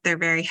mindset, they're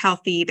very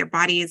healthy, their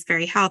body is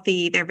very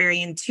healthy, they're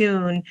very in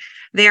tune,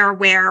 they're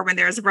aware when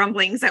there's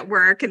rumblings at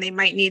work and they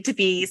might need to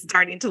be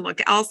starting to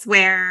look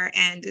elsewhere,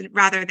 and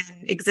rather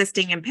than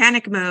existing in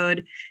panic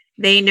mode,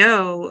 they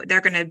know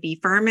they're going to be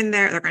firm in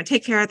there, they're going to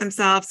take care of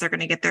themselves, they're going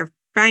to get their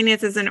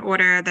finances in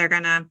order, they're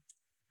going to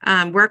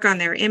work on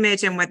their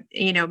image and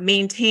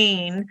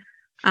maintain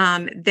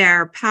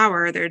their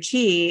power, their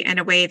chi, in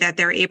a way that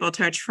they're able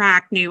to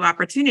attract new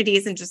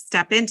opportunities and just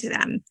step into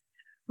them,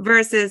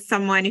 versus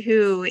someone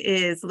who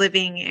is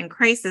living in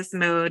crisis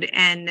mode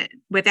and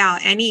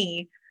without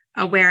any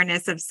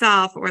awareness of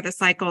self or the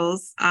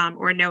cycles,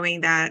 or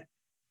knowing that,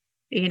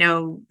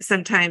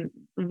 sometimes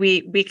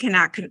we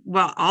cannot,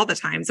 all the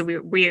times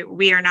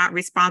we are not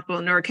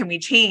responsible, nor can we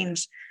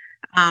change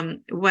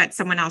what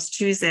someone else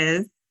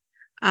chooses.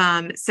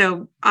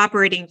 So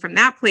operating from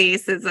that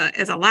place is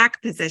a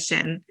lack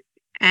position.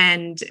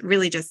 and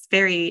really just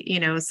very,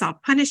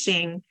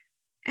 self-punishing.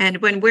 And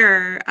when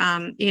we're,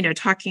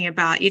 talking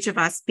about each of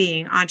us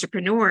being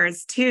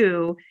entrepreneurs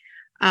too,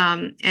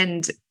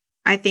 and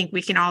I think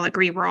we can all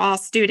agree we're all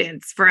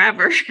students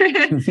forever.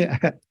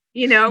 Yeah.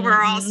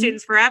 We're all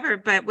students forever.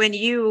 But when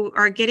you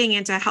are getting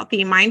into a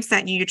healthy mindset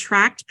and you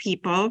attract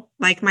people,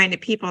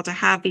 like-minded people, to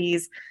have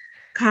these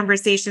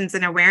conversations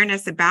and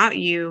awareness about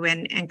you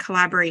and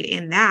collaborate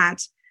in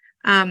that,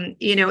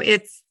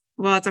 it's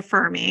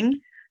affirming.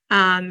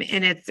 And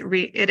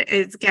it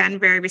is, again,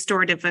 very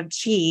restorative of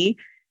chi.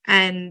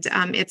 And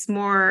it's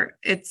more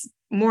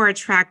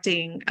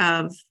attracting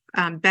of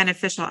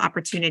beneficial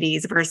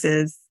opportunities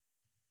versus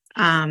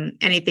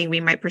anything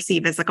we might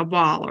perceive as like a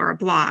wall or a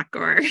block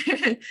or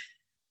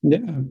Yeah,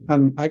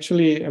 and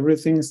actually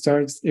everything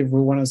starts, if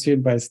we want to see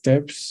it by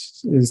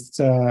steps, is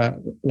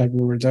like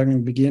we were talking in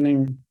the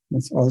beginning.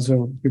 It's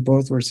also, we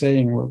both were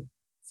saying, well,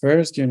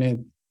 first you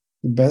need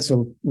the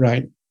vessel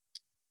right.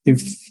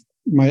 If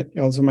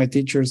my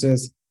teacher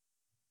says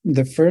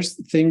the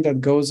first thing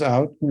that goes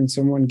out when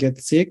someone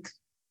gets sick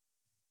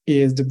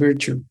is the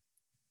virtue.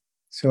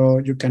 So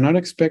you cannot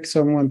expect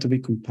someone to be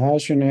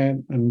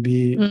compassionate and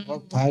be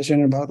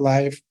passionate about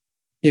life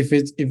if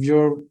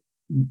you're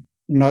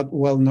not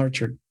well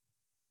nurtured,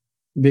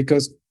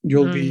 because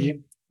you'll be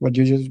what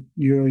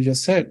you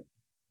just said.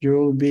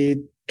 You'll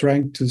be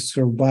trying to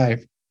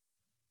survive,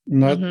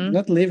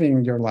 not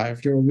living your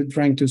life. You'll be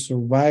trying to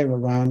survive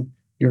around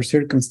your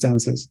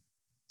circumstances.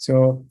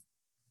 So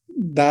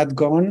that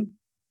gone,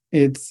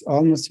 it's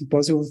almost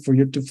impossible for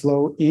you to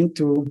flow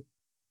into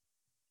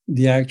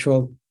the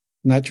actual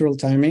natural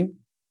timing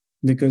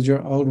because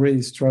you're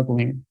already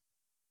struggling.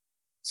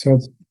 So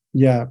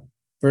yeah,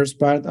 first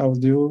part I'll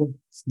do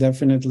is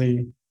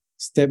definitely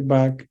step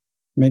back,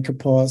 make a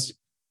pause.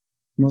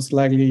 Most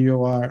likely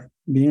you are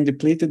being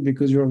depleted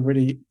because you're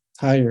already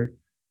tired.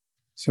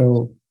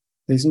 So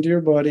listen to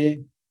your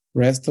body,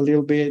 rest a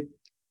little bit,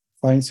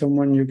 find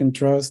someone you can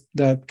trust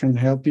that can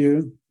help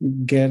you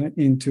get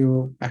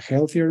into a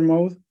healthier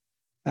mode.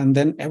 And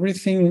then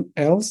everything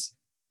else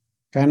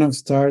kind of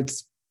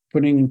starts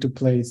putting into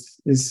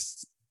place.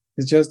 It's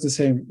just the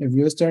same. If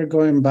you start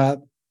going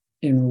bad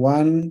in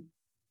one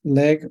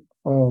leg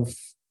of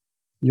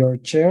your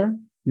chair,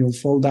 you'll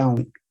fall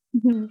down.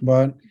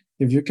 But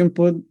if you can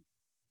put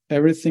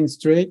everything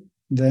straight,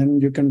 then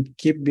you can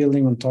keep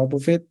building on top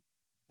of it.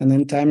 And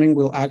then timing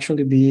will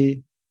actually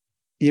be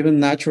even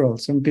natural.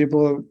 Some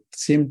people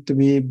seem to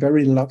be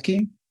very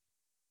lucky.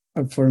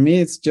 For me,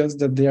 it's just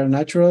that they are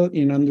natural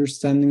in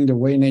understanding the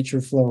way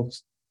nature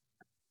flows.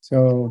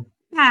 So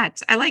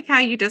I like how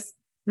you just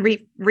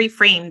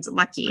reframed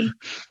lucky.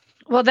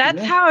 Well,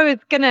 that's how I was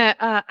gonna.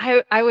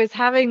 I was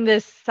having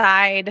this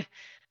side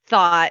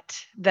thought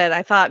that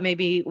I thought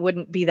maybe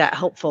wouldn't be that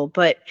helpful,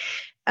 but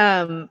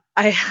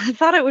I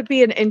thought it would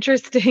be an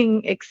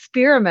interesting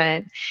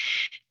experiment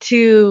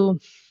to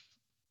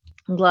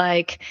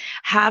like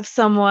have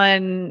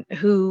someone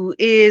who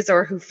is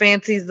or who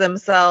fancies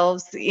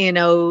themselves,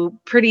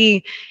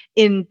 pretty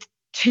in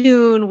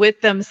tune with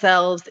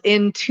themselves,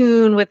 in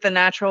tune with the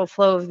natural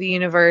flow of the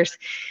universe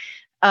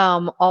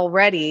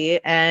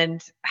already,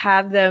 and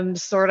have them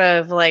sort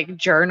of like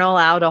journal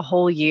out a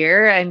whole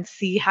year and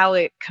see how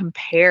it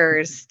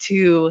compares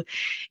to,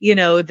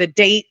 the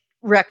date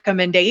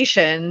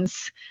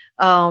recommendations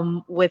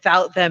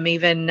without them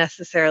even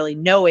necessarily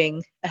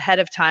knowing ahead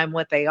of time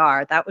what they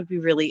are. That would be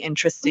really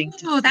interesting to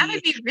see that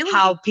would be really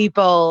how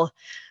people,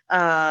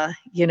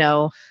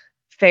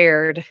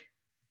 fared.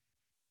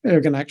 You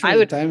can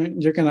actually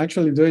you can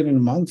actually do it in a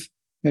month.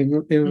 It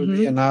would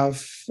be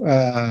enough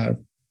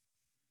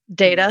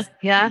data.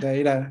 Yeah.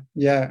 Data.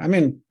 Yeah. I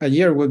mean, a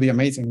year would be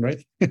amazing,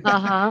 right?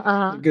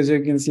 Because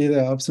you can see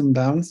the ups and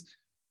downs.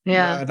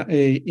 Yeah. But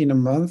in a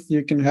month,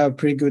 you can have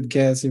pretty good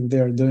guess if they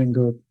are doing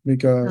good,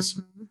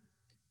 because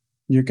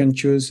you can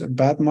choose a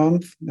bad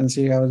month and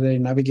see how they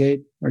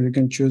navigate, or you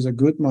can choose a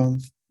good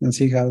month and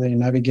see how they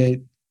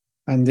navigate.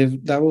 And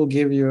that will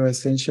give you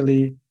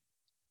essentially,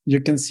 you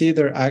can see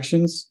their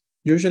actions.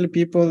 Usually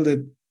people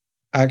that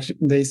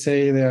they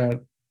say they are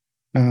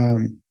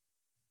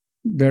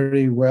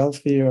very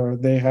wealthy or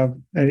they have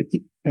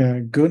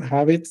good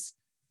habits.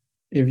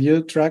 If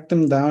you track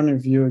them down,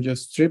 if you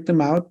just strip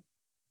them out,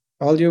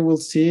 all you will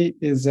see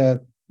is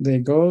that they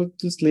go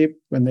to sleep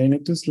when they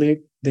need to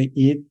sleep. They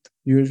eat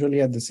usually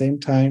at the same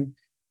time.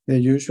 They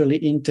usually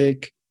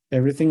intake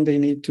everything they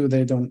need to.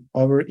 They don't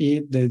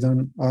overeat. They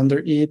don't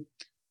undereat.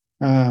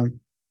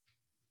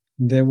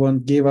 They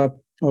won't give up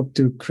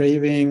to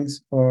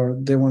cravings, or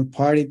they won't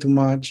party too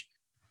much.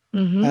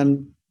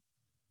 And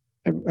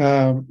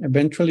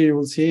eventually you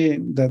will see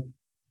that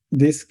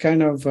this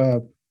kind of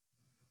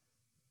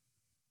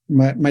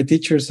my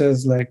teacher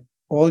says, like,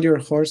 all your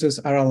horses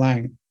are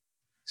aligned.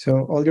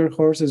 So all your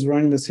horses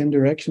run in the same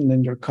direction,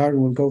 then your car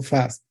will go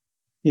fast.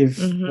 If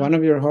one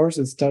of your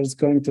horses starts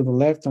going to the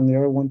left and the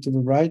other one to the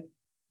right,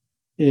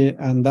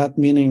 and that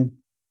meaning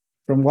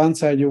from one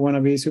side you want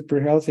to be super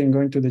healthy and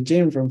going to the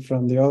gym,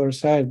 from the other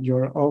side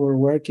you're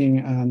overworking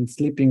and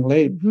sleeping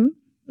late,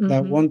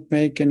 that won't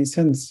make any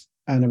sense.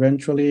 and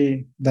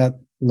eventually that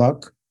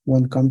luck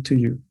won't come to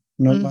you.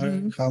 No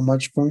matter how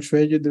much feng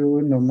shui you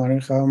do, no matter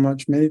how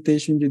much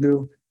meditation you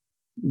do,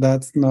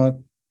 that's not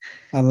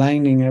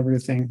aligning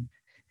everything.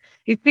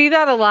 You see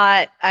that a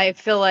lot. I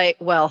feel like,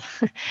 well,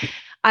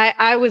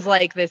 I was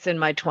like this in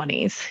my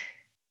 20s.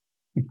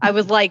 I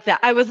was like that.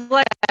 I was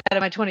like that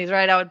in my 20s,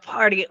 right? I would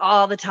party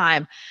all the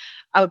time.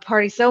 I would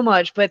party so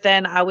much, but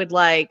then I would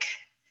like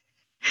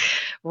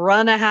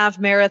run a half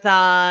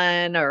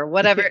marathon or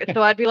whatever.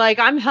 So I'd be like,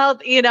 I'm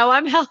healthy,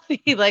 I'm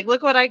healthy. Like,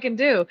 look what I can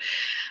do.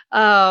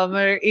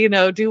 Or,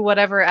 do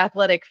whatever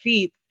athletic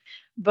feat.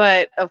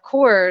 But of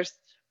course,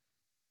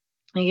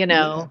 by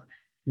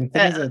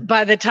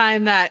the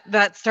time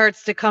that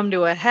starts to come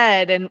to a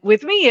head, and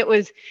with me, it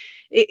was,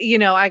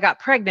 I got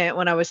pregnant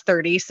when I was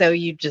 30. So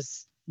you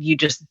just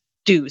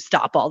do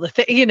stop all the,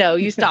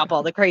 you stop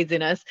all the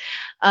craziness.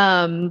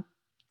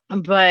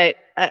 But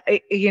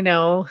I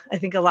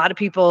think a lot of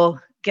people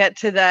get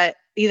to that,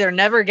 either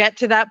never get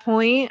to that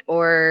point,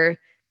 or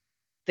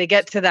they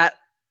get to that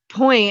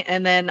point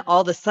and then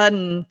all of a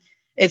sudden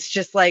it's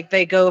just like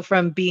they go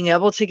from being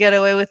able to get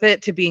away with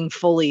it to being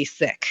fully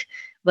sick.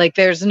 Like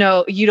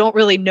you don't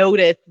really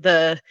notice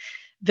the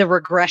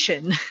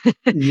regression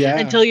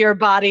until your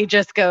body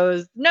just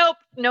goes, nope,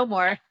 no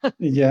more.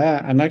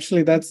 Yeah. And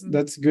actually that's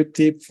a good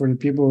tip for the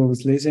people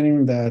who's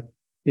listening, that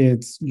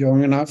it's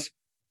young enough.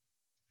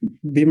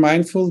 Be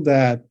mindful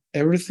that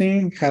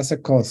everything has a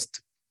cost.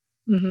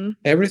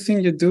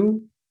 Everything you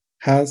do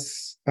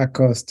has a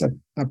cost,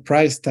 a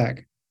price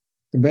tag.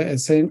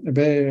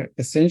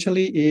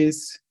 Essentially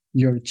is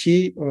your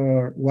chi,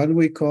 or what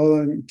we call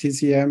in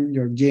TCM,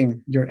 your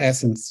yin, your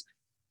essence.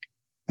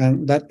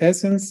 And that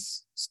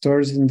essence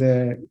stores in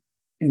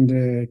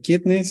the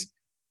kidneys,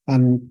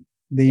 and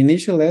the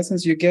initial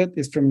essence you get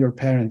is from your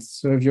parents.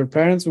 So if your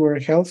parents were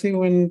healthy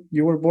when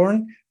you were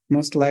born,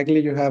 most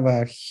likely you have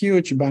a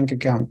huge bank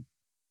account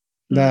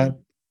that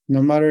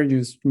no matter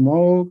you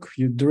smoke,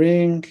 you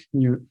drink,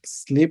 you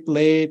sleep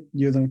late,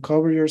 you don't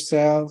cover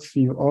yourself,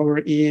 you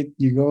overeat,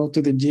 you go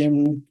to the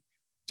gym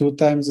 2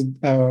 times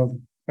a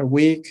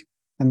week,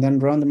 and then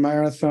run the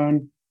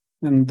marathon,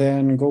 and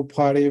then go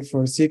party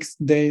for 6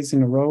 days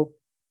in a row.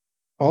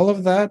 All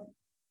of that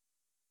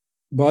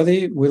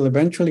body will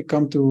eventually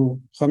come to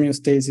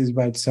homeostasis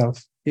by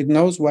itself. It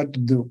knows what to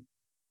do.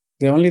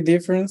 The only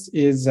difference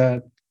is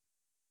that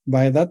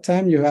by that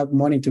time you have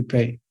money to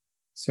pay.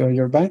 So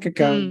your bank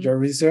account, your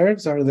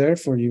reserves are there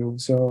for you.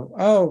 So,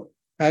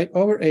 I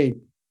overate.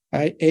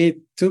 I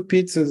ate 2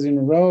 pizzas in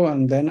a row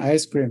and then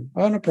ice cream.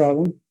 Oh, no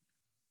problem.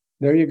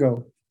 There you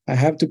go. I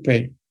have to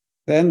pay.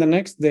 Then the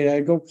next day I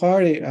go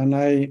party and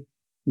I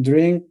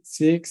drink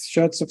 6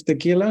 shots of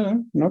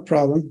tequila. No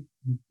problem.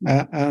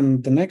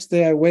 And the next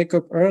day I wake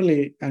up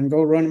early and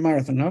go run a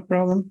marathon. No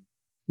problem.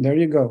 There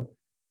you go.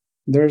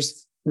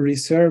 There's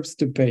reserves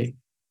to pay.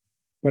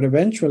 But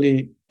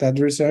eventually that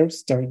reserves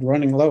start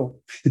running low.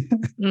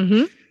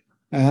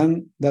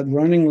 And that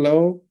running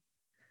low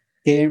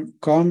they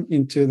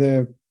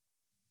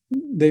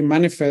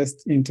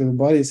manifest into the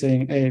body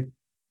saying, hey,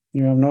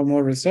 you have no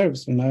more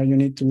reserves. So now you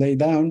need to lay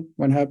down.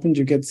 What happens?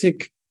 You get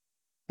sick.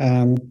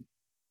 And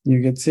you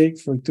get sick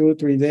for 2 or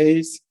 3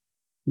 days.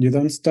 You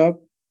don't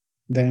stop.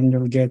 Then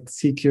you'll get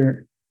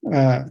sicker.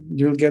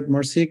 You'll get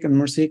more sick and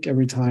more sick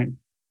every time.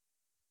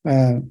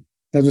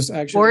 That was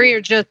actually, or you're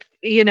just,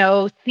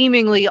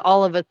 seemingly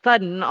all of a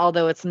sudden,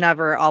 although it's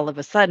never all of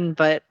a sudden,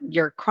 but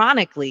you're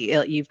chronically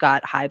ill. You've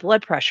got high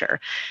blood pressure,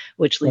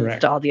 which leads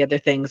to all the other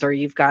things, or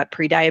you've got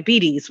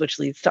prediabetes, which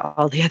leads to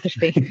all the other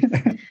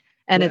things.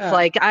 And it's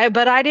like, I've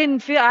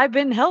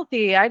been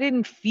healthy. I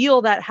didn't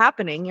feel that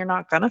happening. You're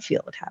not going to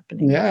feel it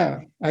happening.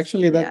 Yeah,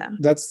 actually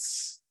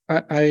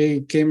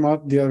I came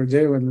up the other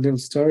day with a little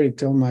story,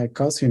 tell my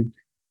cousin.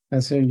 I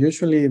said,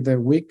 usually the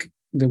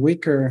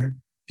weaker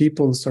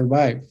people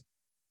survive.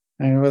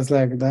 And it was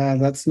like,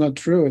 that's not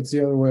true. It's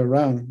the other way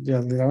around.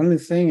 Yeah, the only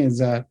thing is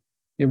that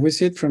if we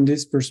see it from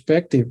this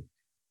perspective,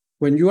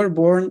 when you are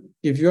born,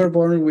 if you are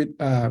born with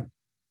a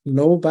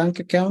low bank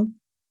account,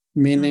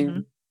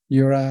 meaning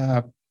you're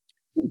a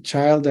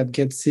child that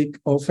gets sick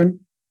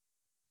often,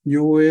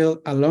 you will,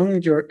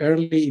 along your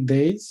early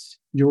days,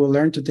 you will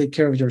learn to take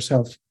care of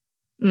yourself.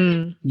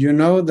 You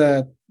know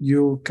that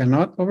you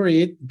cannot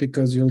overeat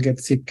because you'll get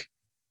sick.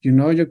 You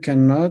know you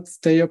cannot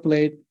stay up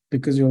late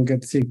because you'll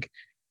get sick.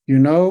 You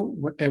know,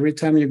 every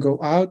time you go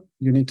out,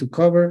 you need to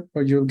cover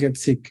or you'll get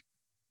sick.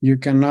 You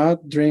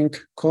cannot drink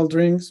cold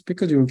drinks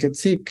because you'll get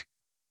sick.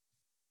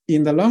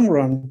 In the long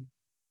run,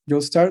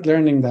 you'll start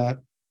learning that.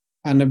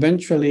 And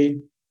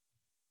eventually,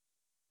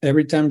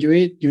 every time you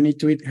eat, you need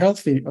to eat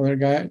healthy.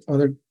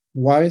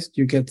 Otherwise,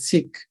 you get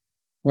sick.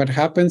 What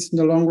happens in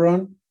the long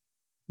run?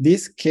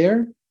 This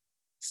care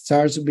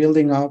starts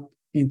building up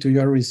into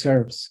your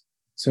reserves.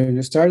 So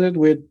you started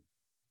with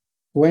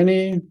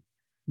 20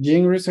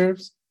 yin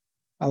reserves.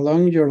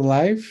 Along your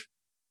life,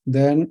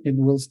 then it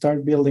will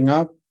start building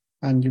up,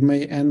 and you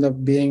may end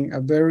up being a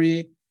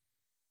very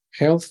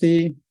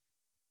healthy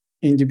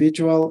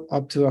individual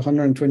up to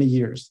 120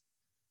 years.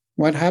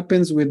 What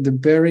happens with the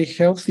very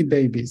healthy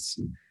babies?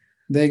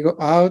 They go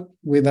out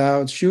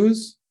without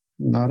shoes,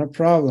 not a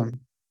problem.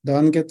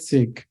 Don't get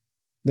sick.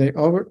 They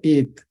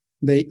overeat.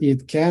 They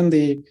eat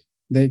candy.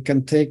 They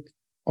can take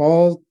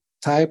all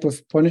type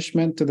of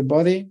punishment to the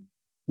body,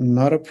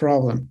 not a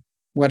problem.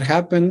 What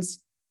happens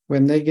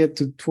when they get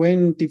to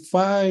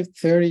 25,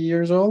 30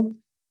 years old?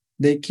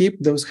 They keep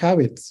those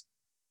habits,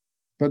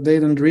 but they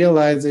don't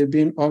realize they've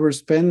been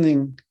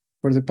overspending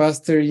for the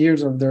past 30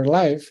 years of their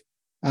life.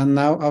 And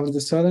now all of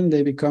a sudden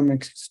they become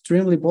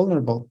extremely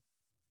vulnerable.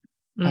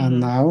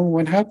 And now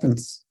what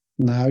happens?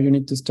 Now you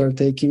need to start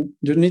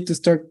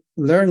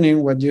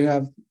learning what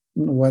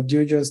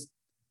you just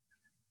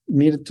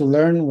needed to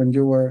learn when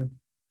you were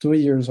 2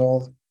 years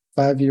old,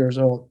 5 years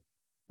old.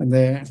 And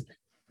then,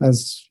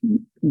 as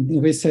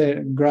we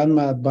say,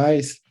 grandma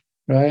advice,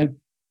 right?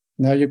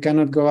 Now you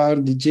cannot go out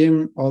of the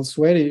gym all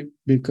sweaty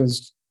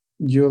because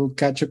you'll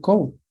catch a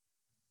cold.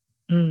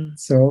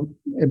 So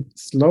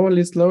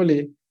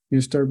slowly,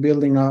 you start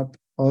building up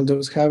all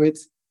those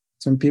habits.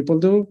 Some people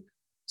do,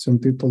 some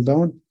people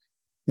don't.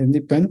 It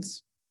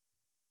depends.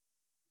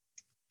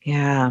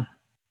 Yeah.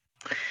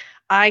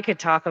 I could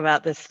talk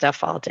about this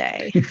stuff all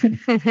day.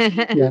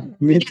 Yeah,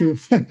 me too.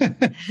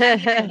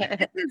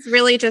 It's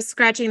really just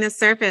scratching the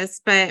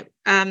surface. But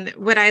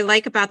what I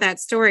like about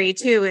that story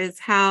too is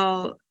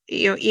how,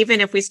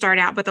 even if we start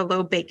out with a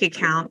low bank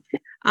account,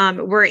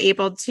 we're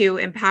able to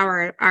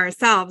empower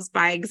ourselves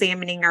by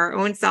examining our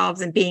own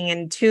selves and being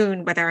in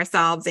tune with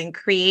ourselves and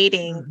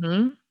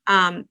creating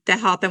the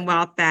health and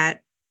wealth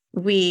that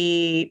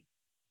we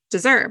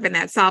deserve, and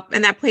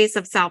that place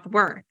of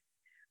self-worth,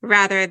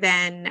 rather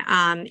than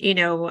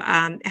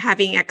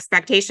having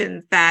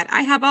expectations that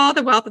I have all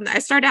the wealth and I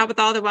start out with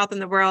all the wealth in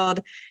the world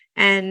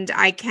and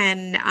I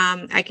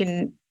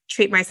can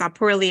treat myself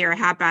poorly or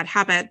have bad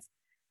habits,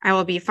 I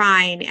will be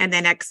fine, and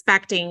then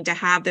expecting to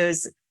have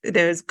those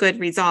good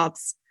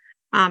results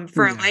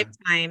for a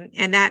lifetime.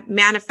 And that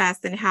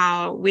manifests in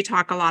how we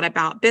talk a lot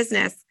about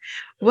business.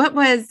 What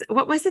was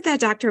it that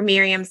Dr.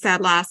 Miriam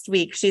said last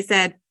week? She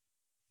said,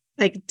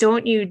 like,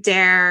 don't you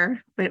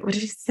dare, what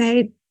did she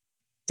say?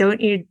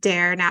 Don't you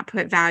dare not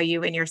put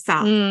value in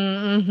yourself.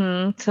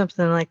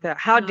 Something like that.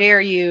 How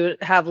dare you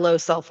have low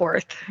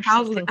self-worth?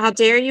 How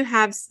dare you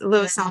have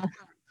low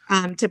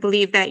self-worth to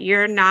believe that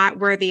you're not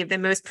worthy of the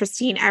most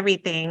pristine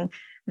everything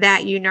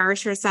that you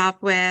nourish yourself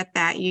with,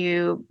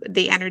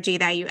 the energy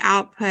that you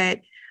output.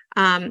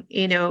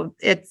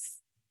 It's,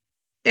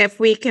 if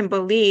we can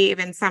believe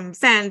in some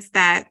sense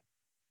that,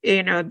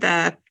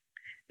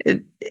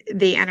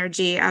 the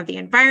energy of the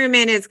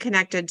environment is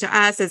connected to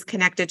us, is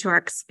connected to our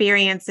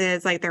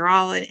experiences, like they're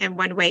all in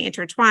one way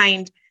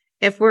intertwined.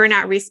 If we're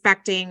not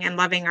respecting and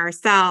loving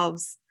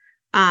ourselves,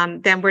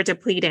 then we're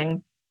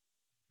depleting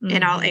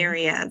in all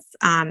areas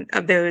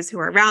of those who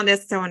are around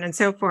us, so on and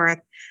so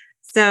forth.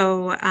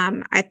 So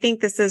I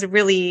think this is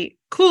really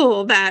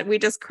cool that we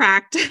just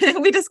cracked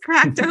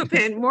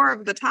open more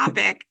of the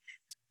topic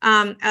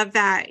of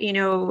that,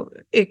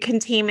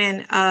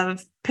 containment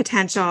of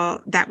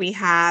potential that we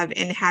have,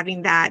 in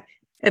having that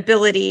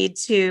ability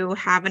to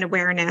have an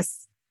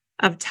awareness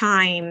of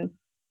time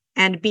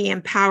and be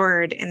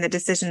empowered in the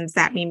decisions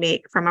that we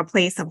make from a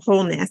place of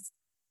wholeness,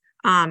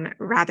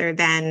 rather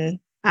than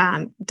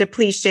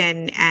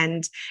depletion.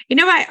 And,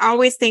 I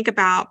always think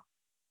about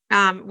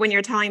when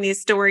you're telling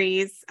these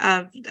stories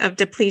of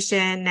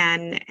depletion,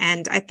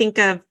 and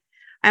I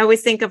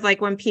always think of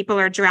like when people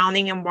are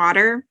drowning in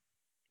water,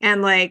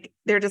 and like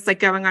they're just like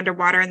going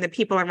underwater, and the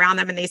people around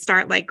them, and they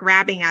start like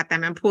grabbing at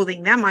them and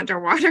pulling them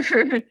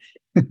underwater,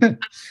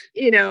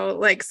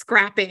 like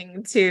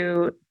scrapping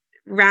to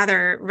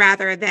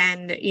rather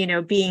than,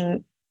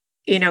 being,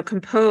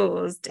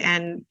 composed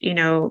and,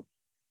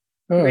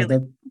 really.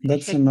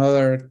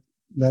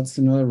 That's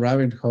another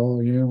rabbit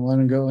hole you don't want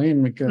to go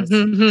in, because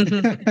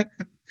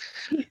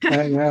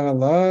I have a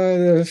lot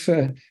of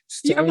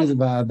stories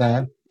about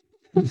that.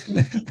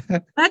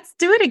 Let's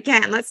do it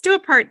again. Let's do a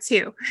part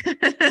 2.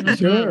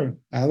 Sure.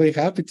 I'll be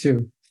happy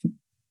to.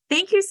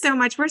 Thank you so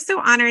much. We're so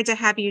honored to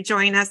have you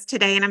join us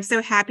today. And I'm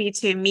so happy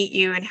to meet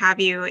you and have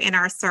you in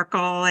our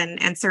circle,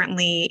 and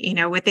certainly,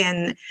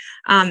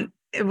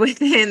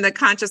 within the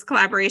Conscious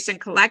Collaboration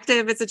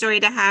Collective, it's a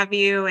joy to have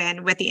you,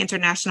 and with the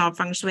International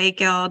Feng Shui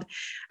Guild.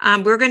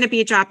 We're going to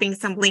be dropping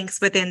some links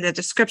within the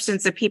description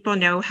so people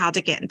know how to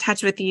get in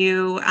touch with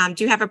you.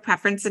 Do you have a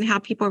preference in how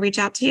people reach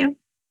out to you?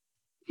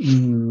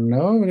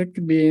 No, it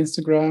could be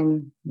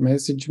Instagram,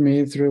 message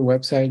me through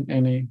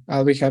website,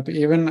 I'll be happy.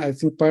 Even I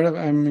think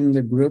I'm in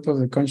the group of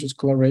the Conscious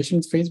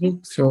Collaborations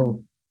Facebook,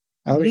 so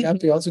I'll be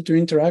happy also to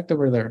interact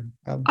over there.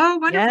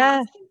 Wonderful. Yeah.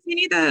 Let's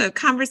continue the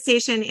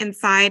conversation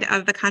inside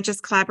of the Conscious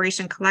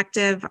Collaboration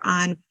Collective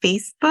on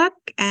Facebook.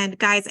 And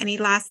guys, any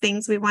last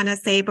things we want to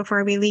say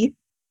before we leave?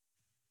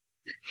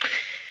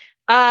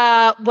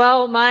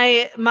 Well,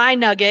 my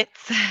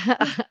nuggets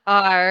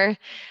are,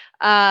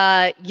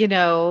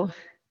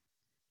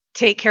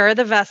 take care of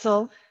the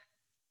vessel.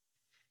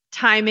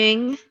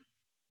 Timing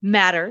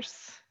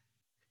matters.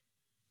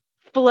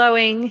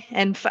 Flowing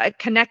and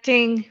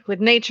connecting with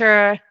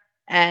nature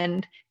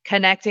and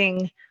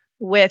connecting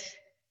with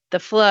the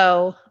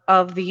flow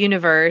of the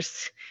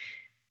universe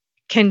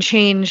can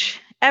change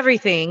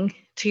everything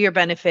to your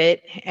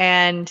benefit.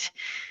 And,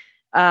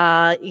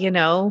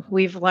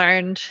 we've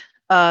learned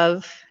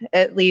of,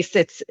 at least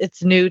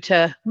it's new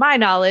to my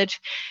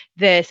knowledge,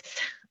 this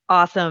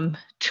awesome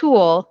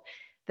tool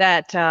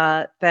that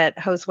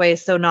Josué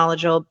is so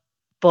knowledgeable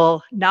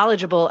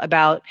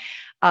about,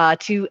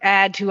 to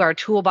add to our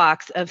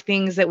toolbox of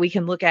things that we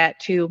can look at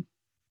to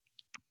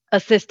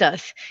assist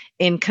us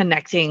in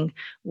connecting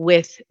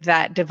with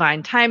that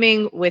divine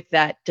timing, with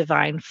that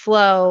divine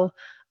flow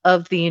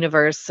of the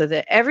universe, so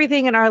that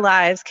everything in our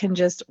lives can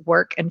just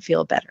work and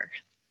feel better.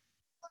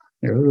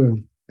 Oh,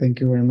 thank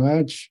you very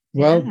much.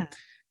 Well,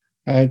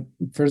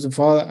 first of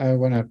all, I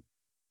want to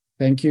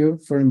thank you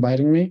for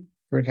inviting me,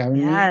 for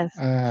having me.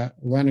 I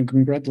want to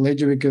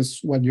congratulate you because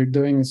what you're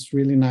doing is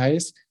really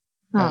nice.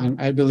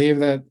 And I believe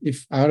that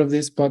if out of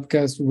this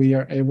podcast we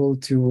are able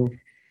to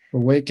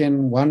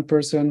awaken one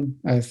person,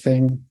 I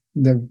think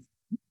the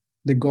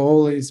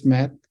goal is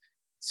met.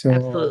 So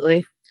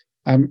absolutely,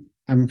 I'm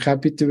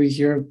happy to be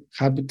here,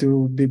 happy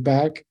to be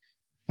back.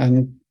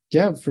 And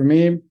yeah, for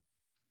me,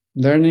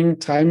 learning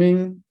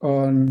timing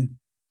on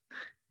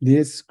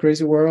this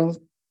crazy world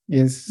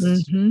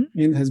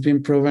it has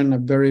been proven a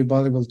very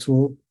valuable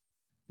tool,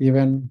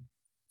 even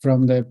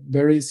from the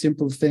very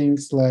simple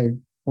things like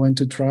when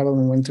to travel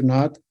and when to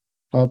not,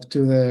 up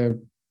to the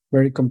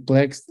very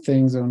complex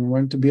things on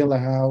when to build a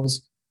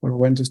house or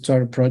when to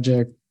start a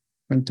project,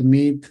 when to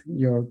meet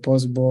your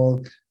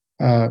possible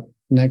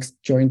next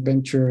joint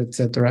venture,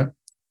 etc.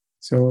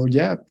 So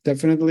yeah,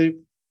 definitely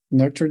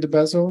nurture the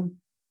vessel.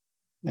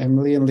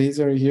 Emily and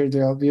Lisa are here to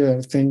help you.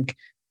 I think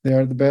they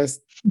are the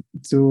best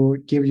to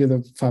give you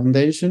the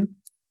foundation,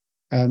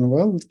 and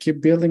well,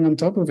 keep building on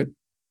top of it.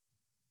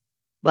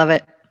 Love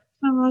it.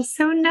 Oh,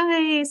 so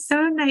nice.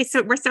 So nice.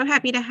 So we're so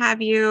happy to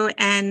have you.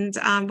 And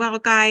well,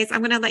 guys,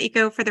 I'm going to let you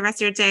go for the rest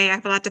of your day. I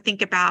have a lot to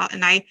think about.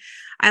 And I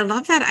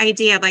love that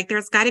idea. Like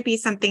there's got to be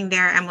something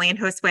there, Emily and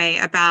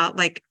Josué, about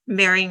like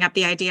marrying up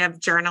the idea of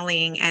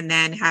journaling and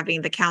then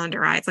having the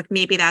calendarize. Like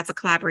maybe that's a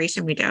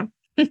collaboration we do.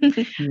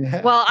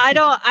 Yeah. Well,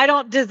 I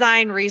don't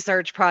design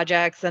research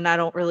projects and I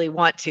don't really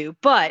want to,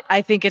 but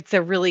I think it's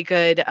a really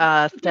good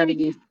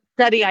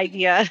study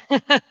idea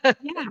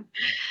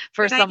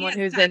for someone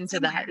who's into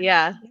that.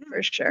 Yeah,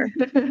 for sure.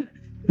 All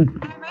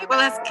right. Well,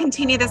 let's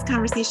continue this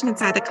conversation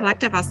inside the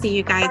collective. I'll see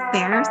you guys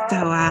there. So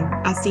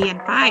I'll see you in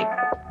 5.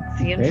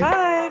 See you in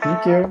 5.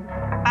 Thank you.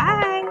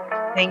 Bye.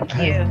 Thank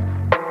you.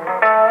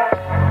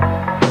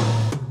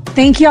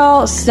 Thank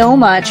y'all so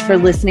much for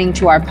listening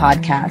to our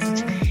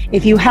podcast.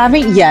 If you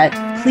haven't yet,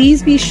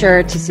 please be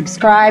sure to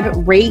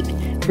subscribe, rate,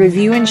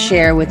 review, and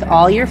share with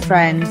all your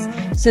friends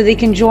so they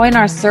can join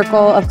our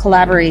circle of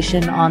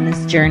collaboration on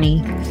this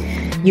journey.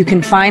 You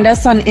can find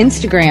us on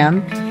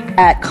Instagram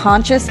at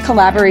Conscious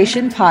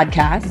Collaboration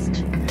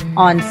Podcast,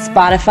 on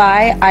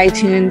Spotify,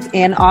 iTunes,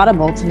 and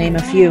Audible, to name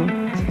a few.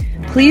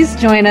 Please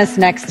join us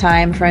next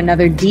time for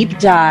another deep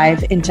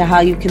dive into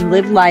how you can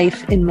live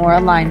life in more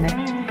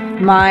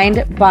alignment,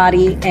 mind,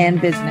 body,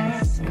 and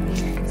business.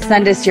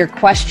 Send us your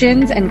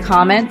questions and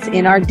comments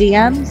in our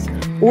DMs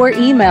or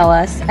email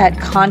us at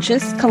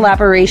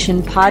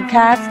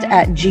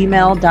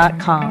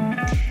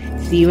consciouscollaborationpodcast@gmail.com.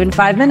 See you in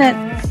 5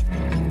 minutes.